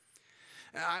safe.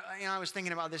 I was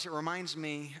thinking about this. It reminds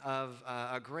me of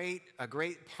a great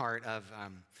part of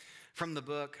from the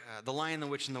book The Lion, the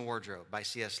Witch, and the Wardrobe by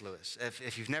C.S. Lewis.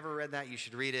 If you've never read that, you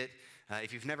should read it.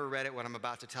 If you've never read it, what I'm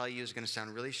about to tell you is going to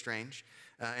sound really strange,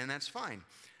 and that's fine.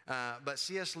 But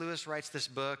C.S. Lewis writes this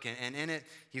book, and in it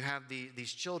you have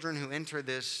these children who enter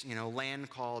this, you know, land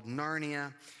called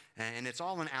Narnia, and it's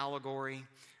all an allegory.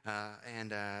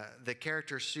 And the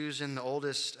character Susan, the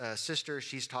oldest sister,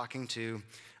 she's talking to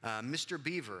Mr.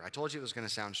 Beaver. I told you it was going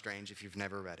to sound strange if you've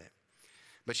never read it.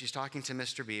 But she's talking to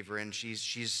Mr. Beaver, and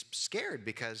she's scared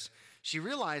because she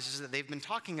realizes that they've been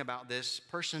talking about this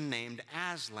person named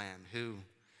Aslan, who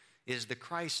is the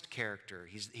Christ character.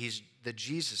 He's the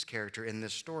Jesus character in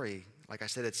this story. Like I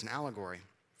said, it's an allegory.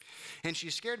 And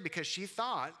she's scared because she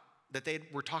thought that they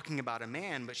were talking about a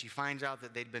man, but she finds out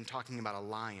that they'd been talking about a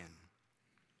lion.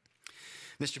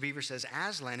 Mr. Beaver says,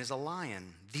 Aslan is a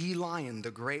lion,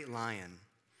 the great lion.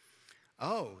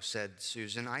 Oh, said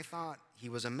Susan, I thought he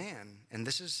was a man. And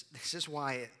this is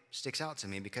why it sticks out to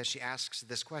me, because she asks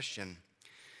this question,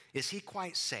 is he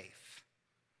quite safe?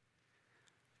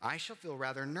 I shall feel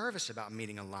rather nervous about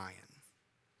meeting a lion.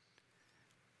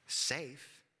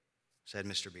 Safe, said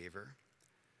Mr. Beaver.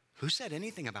 Who said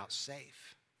anything about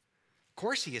safe? Of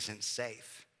course he isn't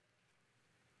safe.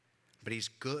 But he's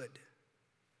good.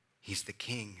 He's the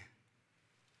king.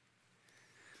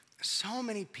 So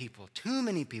many people, too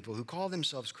many people who call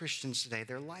themselves Christians today,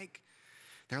 they're like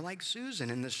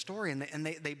Susan in this story, and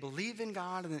they believe in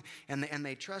God and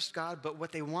they trust God, but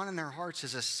what they want in their hearts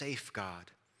is a safe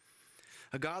God.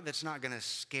 A God that's not going to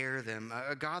scare them,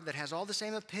 a God that has all the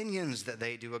same opinions that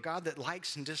they do, a God that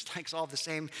likes and dislikes all the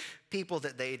same people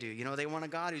that they do. You know, they want a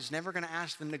God who's never going to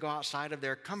ask them to go outside of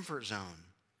their comfort zone.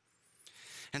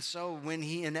 And so when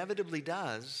he inevitably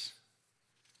does,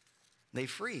 they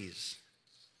freeze.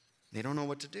 They don't know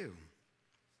what to do.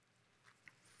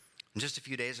 And just a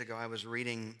few days ago, I was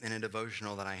reading in a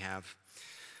devotional that I have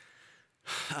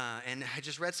And I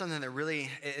just read something that really,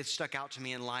 it stuck out to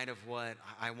me in light of what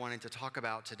I wanted to talk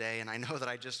about today. And I know that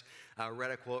I just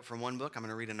read a quote from one book. I'm going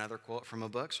to read another quote from a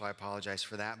book, so I apologize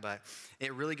for that. But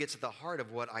it really gets at the heart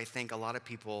of what I think a lot of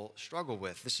people struggle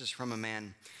with. This is from a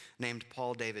man named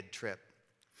Paul David Tripp.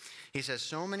 He says,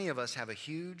 so many of us have a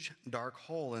huge dark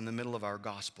hole in the middle of our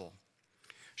gospel.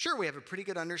 Sure, we have a pretty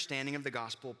good understanding of the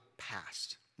gospel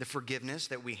past, the forgiveness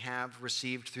that we have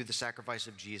received through the sacrifice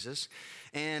of Jesus,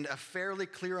 and a fairly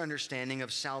clear understanding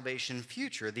of salvation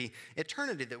future, the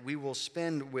eternity that we will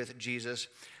spend with Jesus.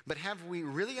 But have we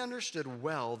really understood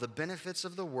well the benefits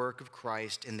of the work of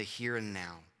Christ in the here and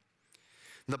now?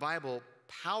 The Bible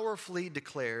powerfully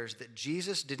declares that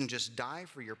Jesus didn't just die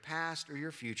for your past or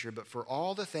your future, but for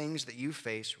all the things that you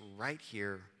face right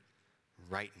here,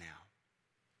 right now.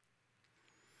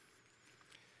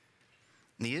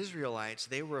 The Israelites,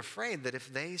 they were afraid that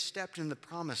if they stepped in the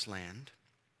promised land,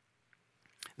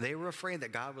 they were afraid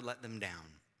that God would let them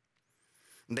down.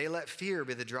 They let fear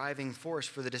be the driving force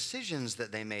for the decisions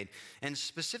that they made. And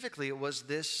specifically, it was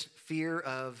this fear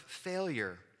of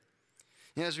failure.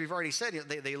 You know, as we've already said,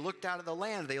 they looked out at the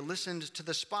land. They listened to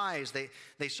the spies.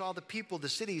 They saw the people, the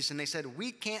cities, and they said,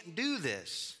 we can't do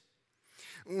this.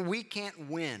 We can't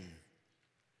win.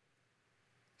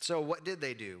 So what did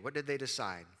they do? What did they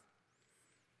decide?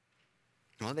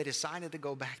 Well, they decided to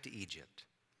go back to Egypt.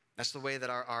 That's the way that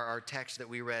our text that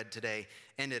we read today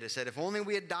ended. It said, if only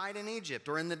we had died in Egypt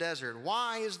or in the desert.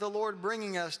 Why is the Lord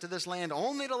bringing us to this land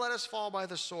only to let us fall by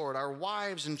the sword? Our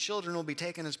wives and children will be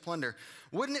taken as plunder.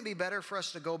 Wouldn't it be better for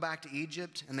us to go back to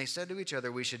Egypt? And they said to each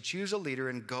other, we should choose a leader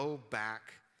and go back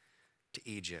to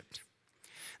Egypt.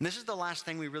 And this is the last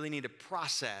thing we really need to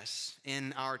process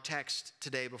in our text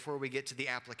today before we get to the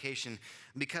application,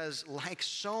 because like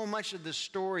so much of the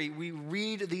story, we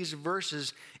read these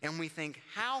verses and we think,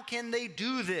 how can they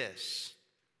do this?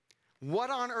 What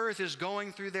on earth is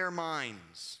going through their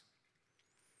minds?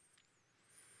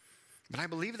 But I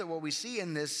believe that what we see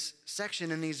in this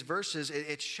section, in these verses,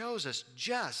 it shows us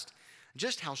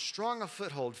just how strong a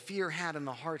foothold fear had in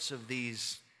the hearts of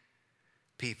these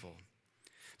people.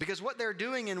 Because what they're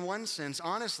doing in one sense,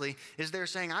 honestly, is they're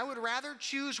saying, I would rather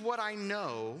choose what I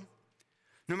know,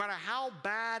 no matter how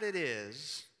bad it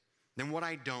is, than what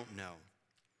I don't know.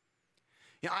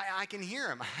 You know, I can hear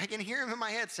him. I can hear him in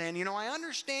my head saying, you know, I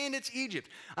understand it's Egypt.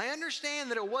 I understand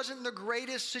that it wasn't the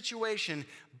greatest situation,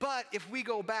 but if we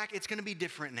go back, it's going to be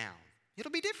different now.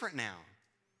 It'll be different now.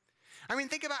 I mean,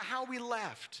 think about how we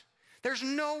left. There's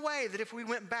no way that if we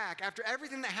went back, after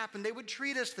everything that happened, they would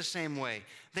treat us the same way.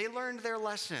 They learned their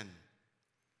lesson.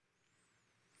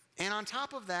 And on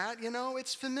top of that, you know,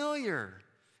 it's familiar.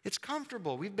 It's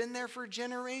comfortable. We've been there for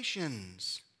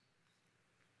generations.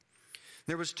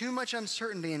 There was too much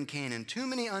uncertainty in Canaan, too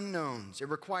many unknowns. It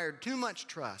required too much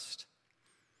trust.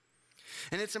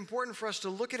 And it's important for us to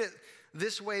look at it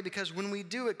this way, because when we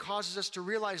do, it causes us to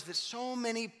realize that so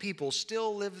many people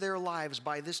still live their lives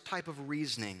by this type of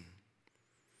reasoning.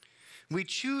 We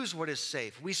choose what is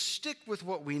safe. We stick with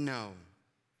what we know.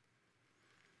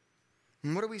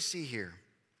 And what do we see here?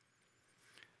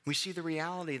 We see the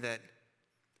reality that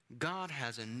God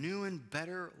has a new and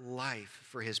better life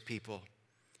for his people.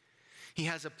 He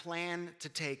has a plan to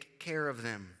take care of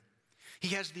them. He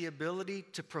has the ability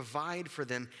to provide for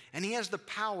them, and he has the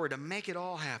power to make it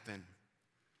all happen.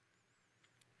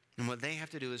 And what they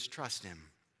have to do is trust him.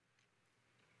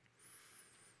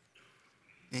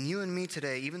 And you and me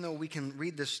today, even though we can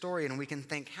read this story and we can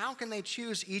think, how can they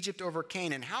choose Egypt over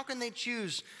Canaan? How can they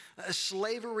choose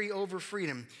slavery over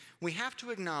freedom? We have to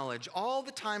acknowledge all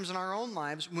the times in our own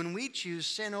lives when we choose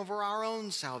sin over our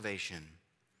own salvation.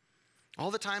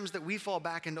 All the times that we fall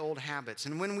back into old habits.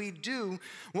 And when we do,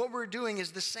 what we're doing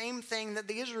is the same thing that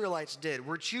the Israelites did.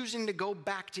 We're choosing to go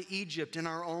back to Egypt in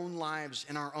our own lives,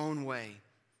 in our own way,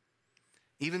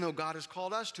 even though God has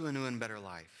called us to a new and better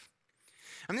life.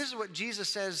 And this is what Jesus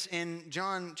says in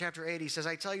John chapter 8. He says,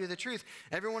 I tell you the truth,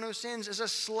 everyone who sins is a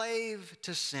slave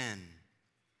to sin.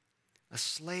 A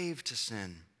slave to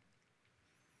sin.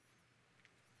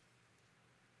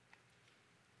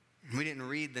 We didn't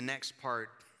read the next part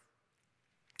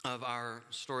of our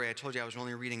story. I told you I was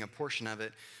only reading a portion of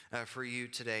it for you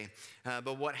today.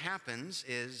 But what happens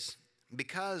is,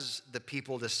 because the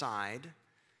people decide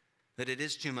that it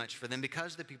is too much for them,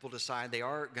 because the people decide they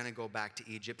are going to go back to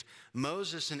Egypt,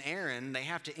 Moses and Aaron, they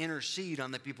have to intercede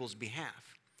on the people's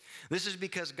behalf. This is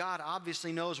because God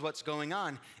obviously knows what's going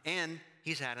on, and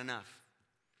he's had enough.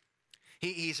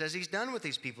 He says he's done with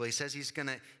these people. He says he's going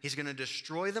to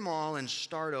destroy them all and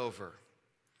start over.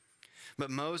 But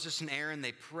Moses and Aaron,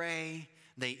 they pray,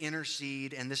 they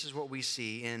intercede, and this is what we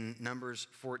see in Numbers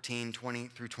 14, 20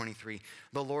 through 23.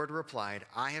 The Lord replied,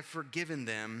 I have forgiven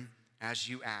them as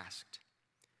you asked.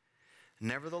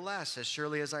 Nevertheless, as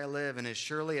surely as I live, and as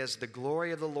surely as the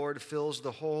glory of the Lord fills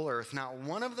the whole earth, not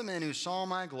one of the men who saw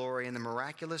my glory and the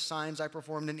miraculous signs I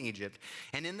performed in Egypt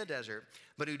and in the desert,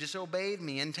 but who disobeyed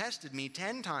me and tested me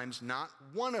 10 times, not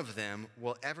one of them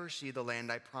will ever see the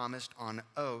land I promised on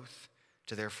oath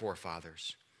to their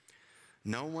forefathers.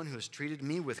 No one who has treated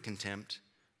me with contempt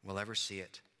will ever see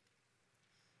it.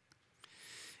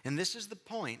 And this is the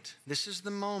point, this is the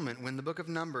moment when the book of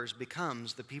Numbers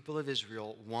becomes the people of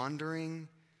Israel wandering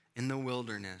in the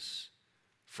wilderness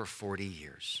for 40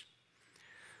 years.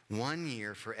 1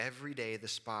 year for every day the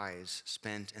spies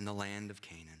spent in the land of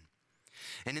Canaan.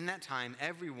 And in that time,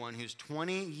 everyone who's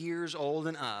 20 years old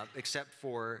and up, except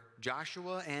for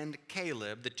Joshua and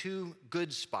Caleb, the two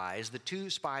good spies, the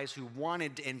two spies who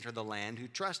wanted to enter the land, who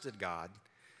trusted God,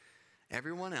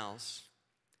 everyone else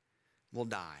will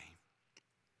die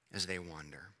as they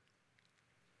wander.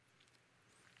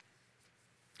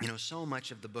 You know, so much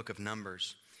of the book of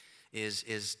Numbers is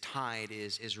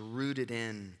rooted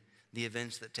in the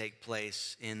events that take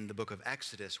place in the book of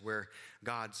Exodus, where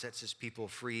God sets his people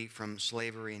free from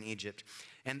slavery in Egypt.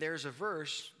 And there's a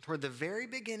verse toward the very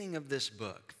beginning of this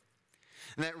book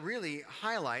that really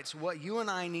highlights what you and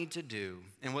I need to do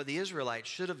and what the Israelites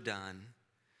should have done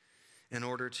in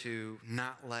order to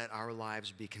not let our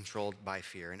lives be controlled by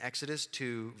fear. In Exodus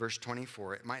 2, verse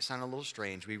 24, it might sound a little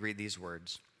strange. We read these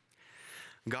words.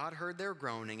 God heard their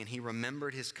groaning, and he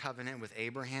remembered his covenant with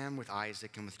Abraham, with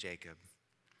Isaac, and with Jacob.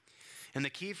 And the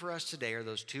key for us today are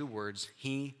those two words,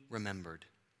 he remembered.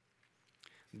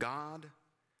 God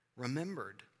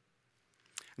remembered.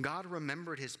 God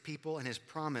remembered his people and his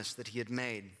promise that he had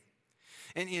made.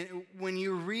 And when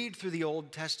you read through the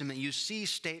Old Testament, you see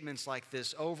statements like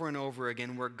this over and over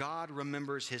again where God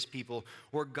remembers his people,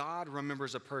 where God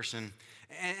remembers a person.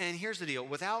 And here's the deal.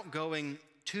 Without going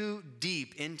too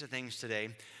deep into things today,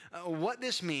 what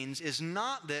this means is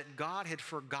not that God had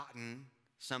forgotten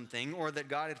something or that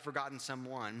God had forgotten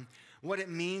someone. What it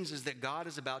means is that God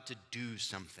is about to do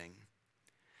something.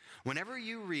 Whenever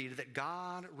you read that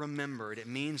God remembered, it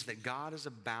means that God is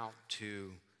about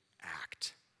to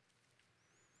act.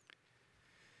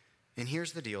 And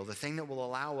here's the deal. The thing that will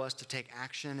allow us to take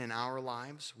action in our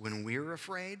lives when we're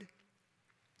afraid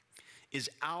is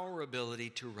our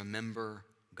ability to remember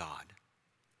God.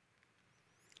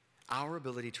 Our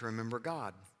ability to remember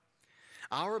God.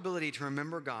 Our ability to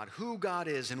remember God, who God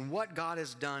is and what God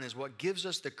has done is what gives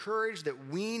us the courage that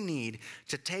we need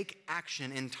to take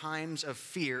action in times of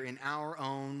fear in our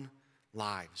own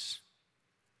lives.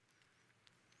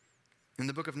 In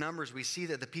the book of Numbers, we see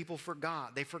that the people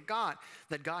forgot. They forgot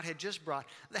that God had just brought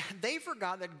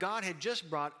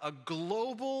a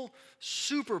global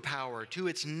superpower to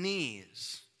its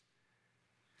knees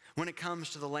when it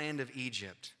comes to the land of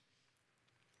Egypt.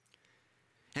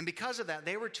 And because of that,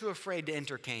 they were too afraid to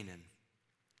enter Canaan.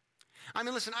 I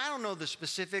mean, listen, I don't know the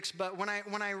specifics, but when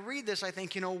I read this, I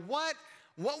think, you know, what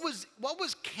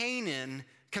was Canaan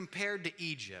compared to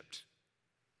Egypt?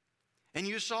 And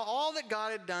you saw all that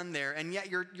God had done there, and yet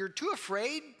you're too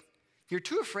afraid. You're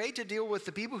too afraid to deal with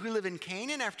the people who live in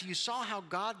Canaan after you saw how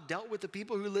God dealt with the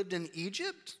people who lived in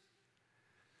Egypt?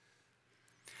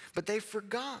 But they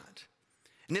forgot.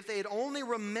 And if they had only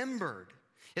remembered,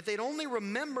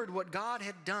 what God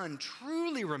had done,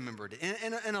 truly remembered it,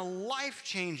 in a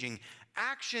life-changing,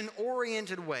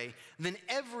 action-oriented way, then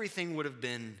everything would have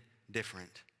been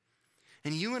different.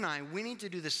 And you and I, we need to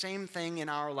do the same thing in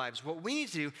our lives. What we need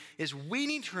to do is we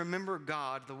need to remember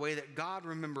God the way that God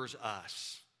remembers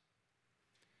us.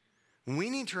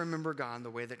 We need to remember God the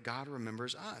way that God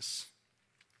remembers us.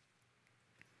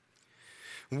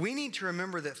 We need to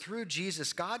remember that through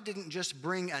Jesus, God didn't just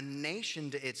bring a nation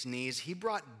to its knees, he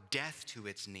brought death to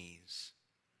its knees.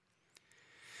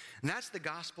 And that's the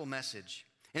gospel message.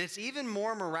 And it's even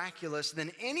more miraculous than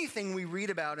anything we read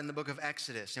about in the book of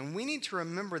Exodus. And we need to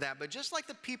remember that. But just like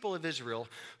the people of Israel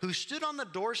who stood on the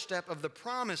doorstep of the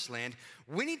promised land,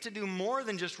 we need to do more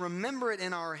than just remember it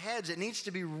in our heads. It needs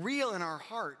to be real in our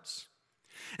hearts.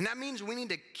 And that means we need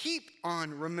to keep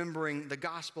on remembering the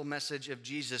gospel message of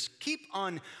Jesus. Keep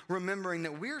on remembering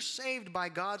that we're saved by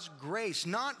God's grace,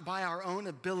 not by our own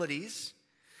abilities.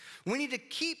 We need to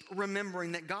keep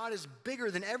remembering that God is bigger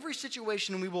than every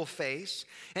situation we will face,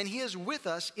 and he is with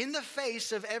us in the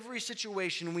face of every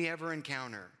situation we ever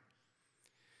encounter.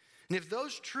 And if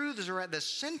those truths are at the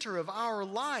center of our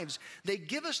lives, they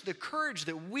give us the courage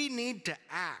that we need to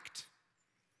act.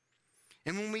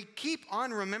 And when we keep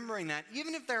on remembering that,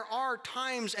 even if there are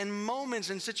times and moments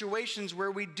and situations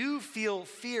where we do feel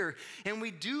fear and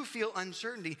we do feel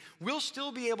uncertainty, we'll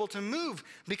still be able to move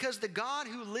because the God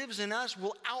who lives in us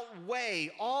will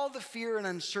outweigh all the fear and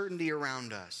uncertainty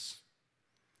around us.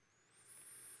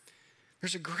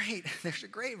 There's a great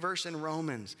verse in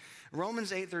Romans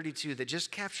 8:32 that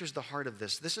just captures the heart of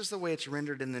this. This is the way it's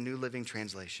rendered in the New Living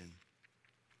Translation.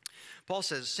 Paul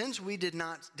says, since he did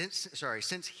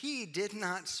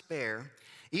not spare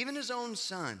even his own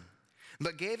son,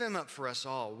 but gave him up for us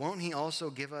all, won't he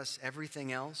also give us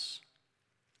everything else?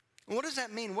 What does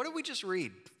that mean? What did we just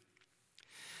read?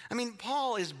 I mean,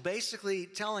 Paul is basically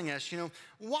telling us,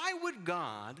 why would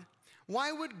God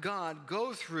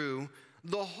go through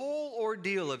the whole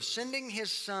ordeal of sending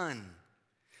his son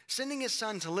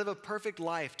to live a perfect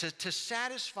life, to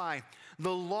satisfy the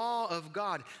law of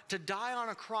God, to die on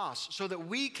a cross so that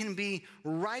we can be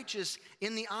righteous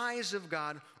in the eyes of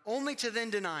God, only to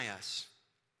then deny us,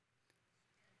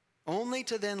 only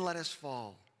to then let us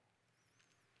fall?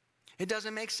 It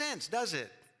doesn't make sense, does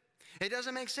it? It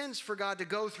doesn't make sense for God to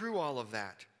go through all of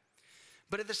that.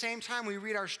 But at the same time, we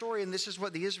read our story, and this is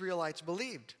what the Israelites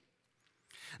believed.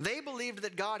 They believed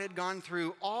that God had gone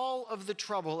through all of the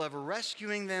trouble of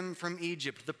rescuing them from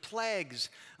Egypt, the plagues,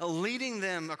 leading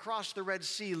them across the Red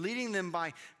Sea, leading them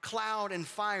by cloud and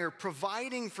fire,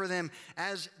 providing for them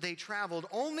as they traveled,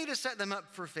 only to set them up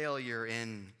for failure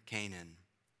in Canaan.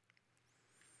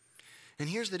 And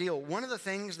here's the deal. One of the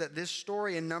things that this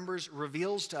story in Numbers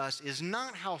reveals to us is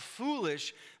not how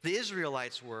foolish the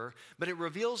Israelites were, but it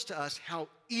reveals to us how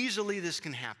easily this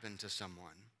can happen to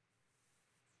someone.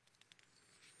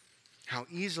 How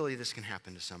easily this can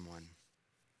happen to someone.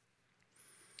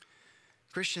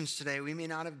 Christians today, we may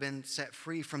not have been set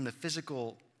free from the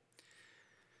physical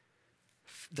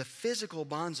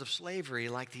bonds of slavery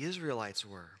like the Israelites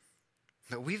were,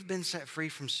 but we've been set free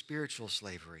from spiritual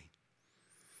slavery.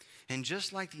 And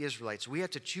just like the Israelites, we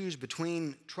have to choose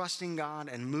between trusting God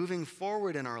and moving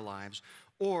forward in our lives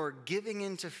or giving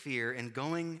into fear and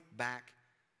going back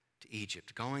to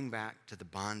Egypt, going back to the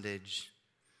bondage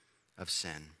of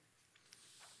sin.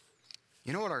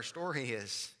 You know what our story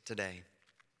is today?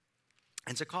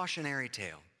 It's a cautionary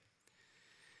tale.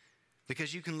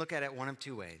 Because you can look at it one of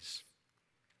two ways.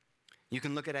 You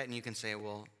can look at it and you can say,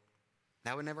 well,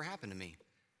 that would never happen to me.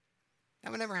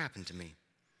 That would never happen to me.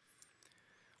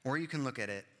 Or you can look at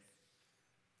it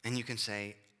and you can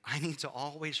say, I need to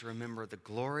always remember the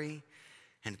glory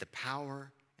and the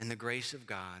power and the grace of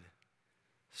God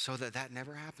so that that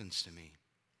never happens to me.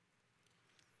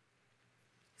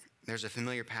 There's a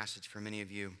familiar passage for many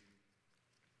of you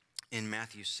in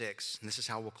Matthew 6. And this is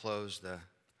how we'll close. The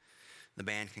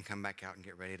band can come back out and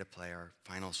get ready to play our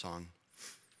final song.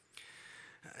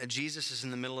 Jesus is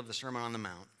in the middle of the Sermon on the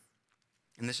Mount.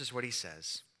 And this is what he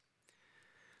says.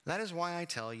 That is why I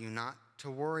tell you not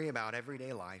to worry about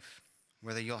everyday life,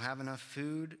 whether you'll have enough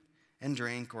food and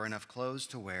drink or enough clothes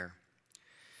to wear.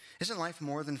 Isn't life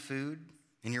more than food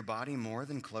and your body more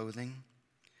than clothing?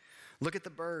 Look at the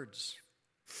birds.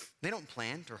 They don't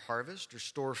plant or harvest or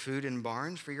store food in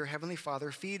barns, for your heavenly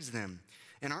Father feeds them.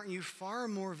 And aren't you far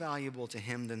more valuable to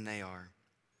him than they are?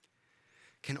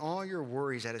 Can all your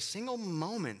worries add a single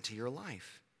moment to your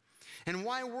life? And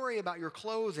why worry about your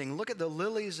clothing? Look at the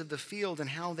lilies of the field and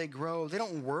how they grow. They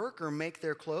don't work or make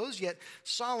their clothes, yet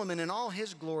Solomon in all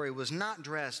his glory was not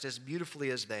dressed as beautifully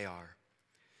as they are.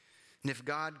 And if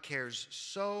God cares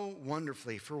so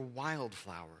wonderfully for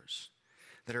wildflowers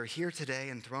that are here today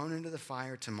and thrown into the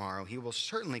fire tomorrow, he will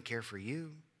certainly care for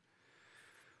you.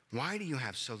 Why do you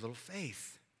have so little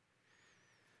faith?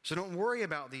 So don't worry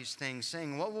about these things,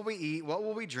 saying, what will we eat? What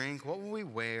will we drink? What will we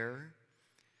wear?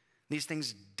 These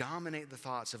things dominate the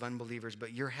thoughts of unbelievers,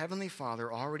 but your heavenly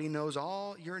Father already knows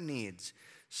all your needs.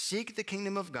 Seek the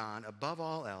kingdom of God above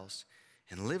all else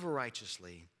and live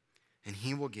righteously, and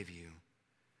he will give you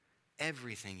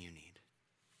everything you need.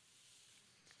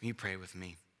 Will you pray with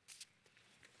me?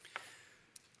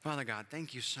 Father God,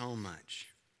 thank you so much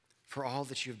for all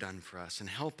that you've done for us, and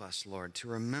help us, Lord, to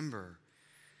remember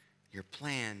your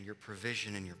plan, your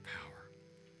provision, and your power.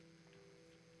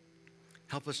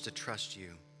 Help us to trust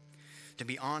you, to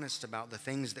be honest about the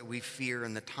things that we fear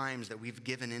and the times that we've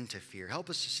given into fear. Help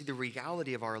us to see the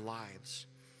reality of our lives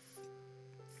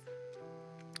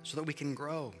so that we can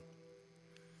grow.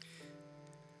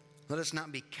 Let us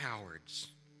not be cowards,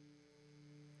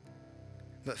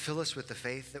 but fill us with the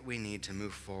faith that we need to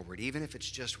move forward, even if it's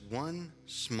just one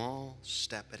small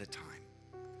step at a time.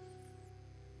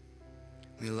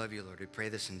 We love you, Lord. We pray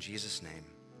this in Jesus' name.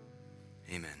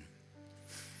 Amen.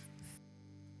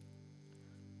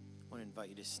 I want to invite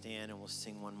you to stand and we'll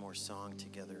sing one more song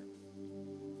together.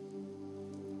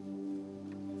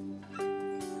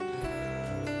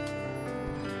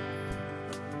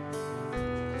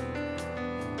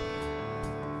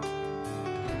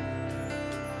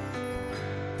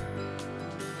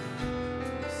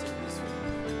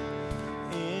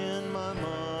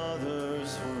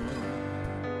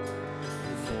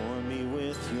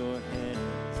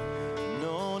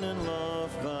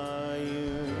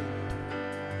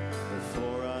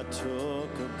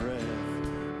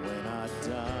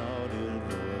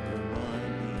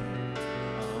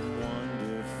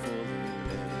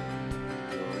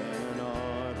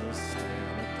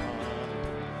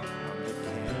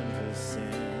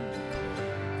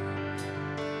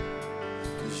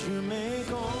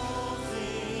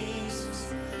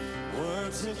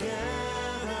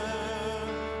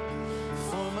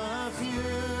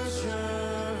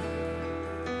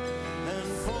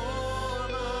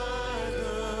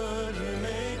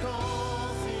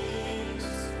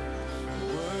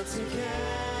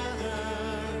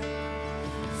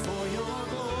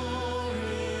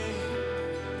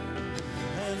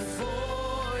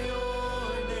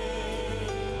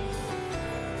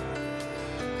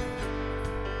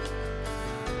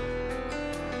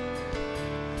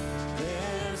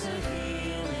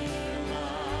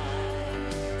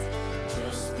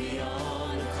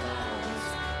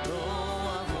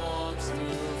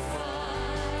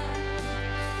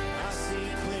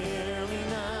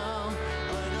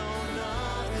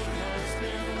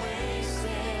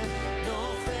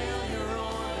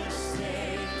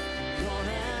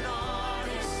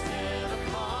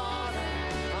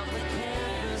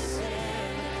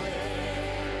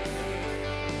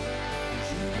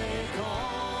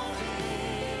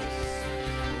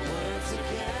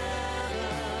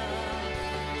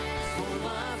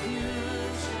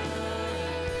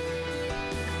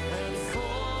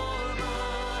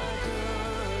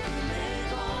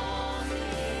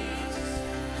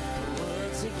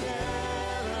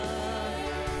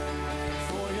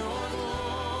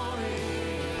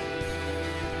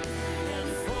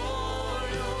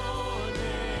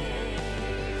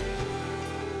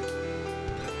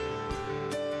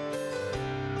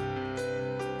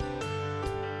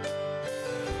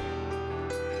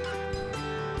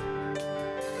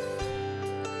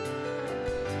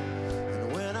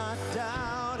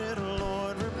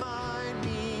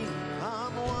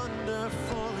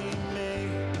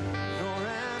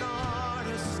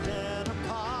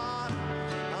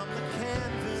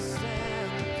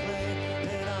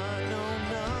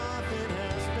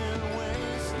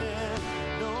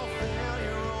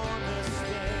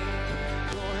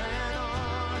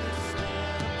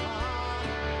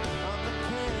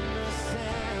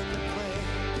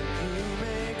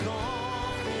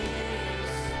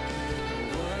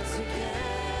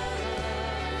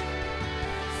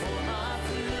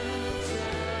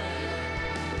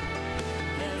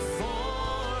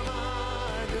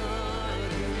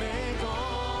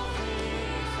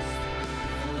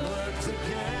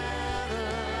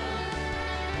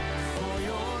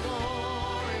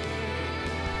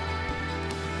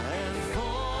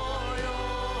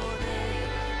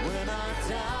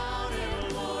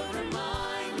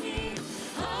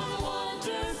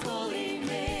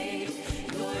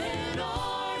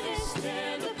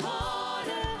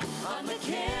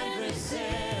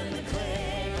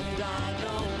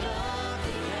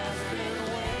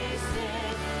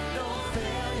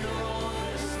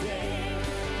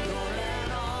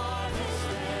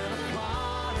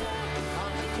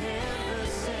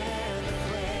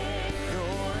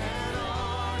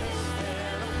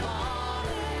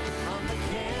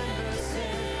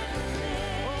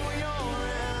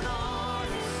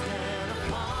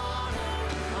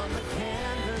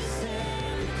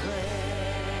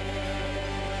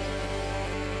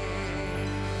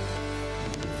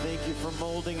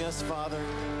 Molding us, Father.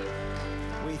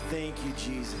 We thank you,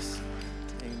 Jesus.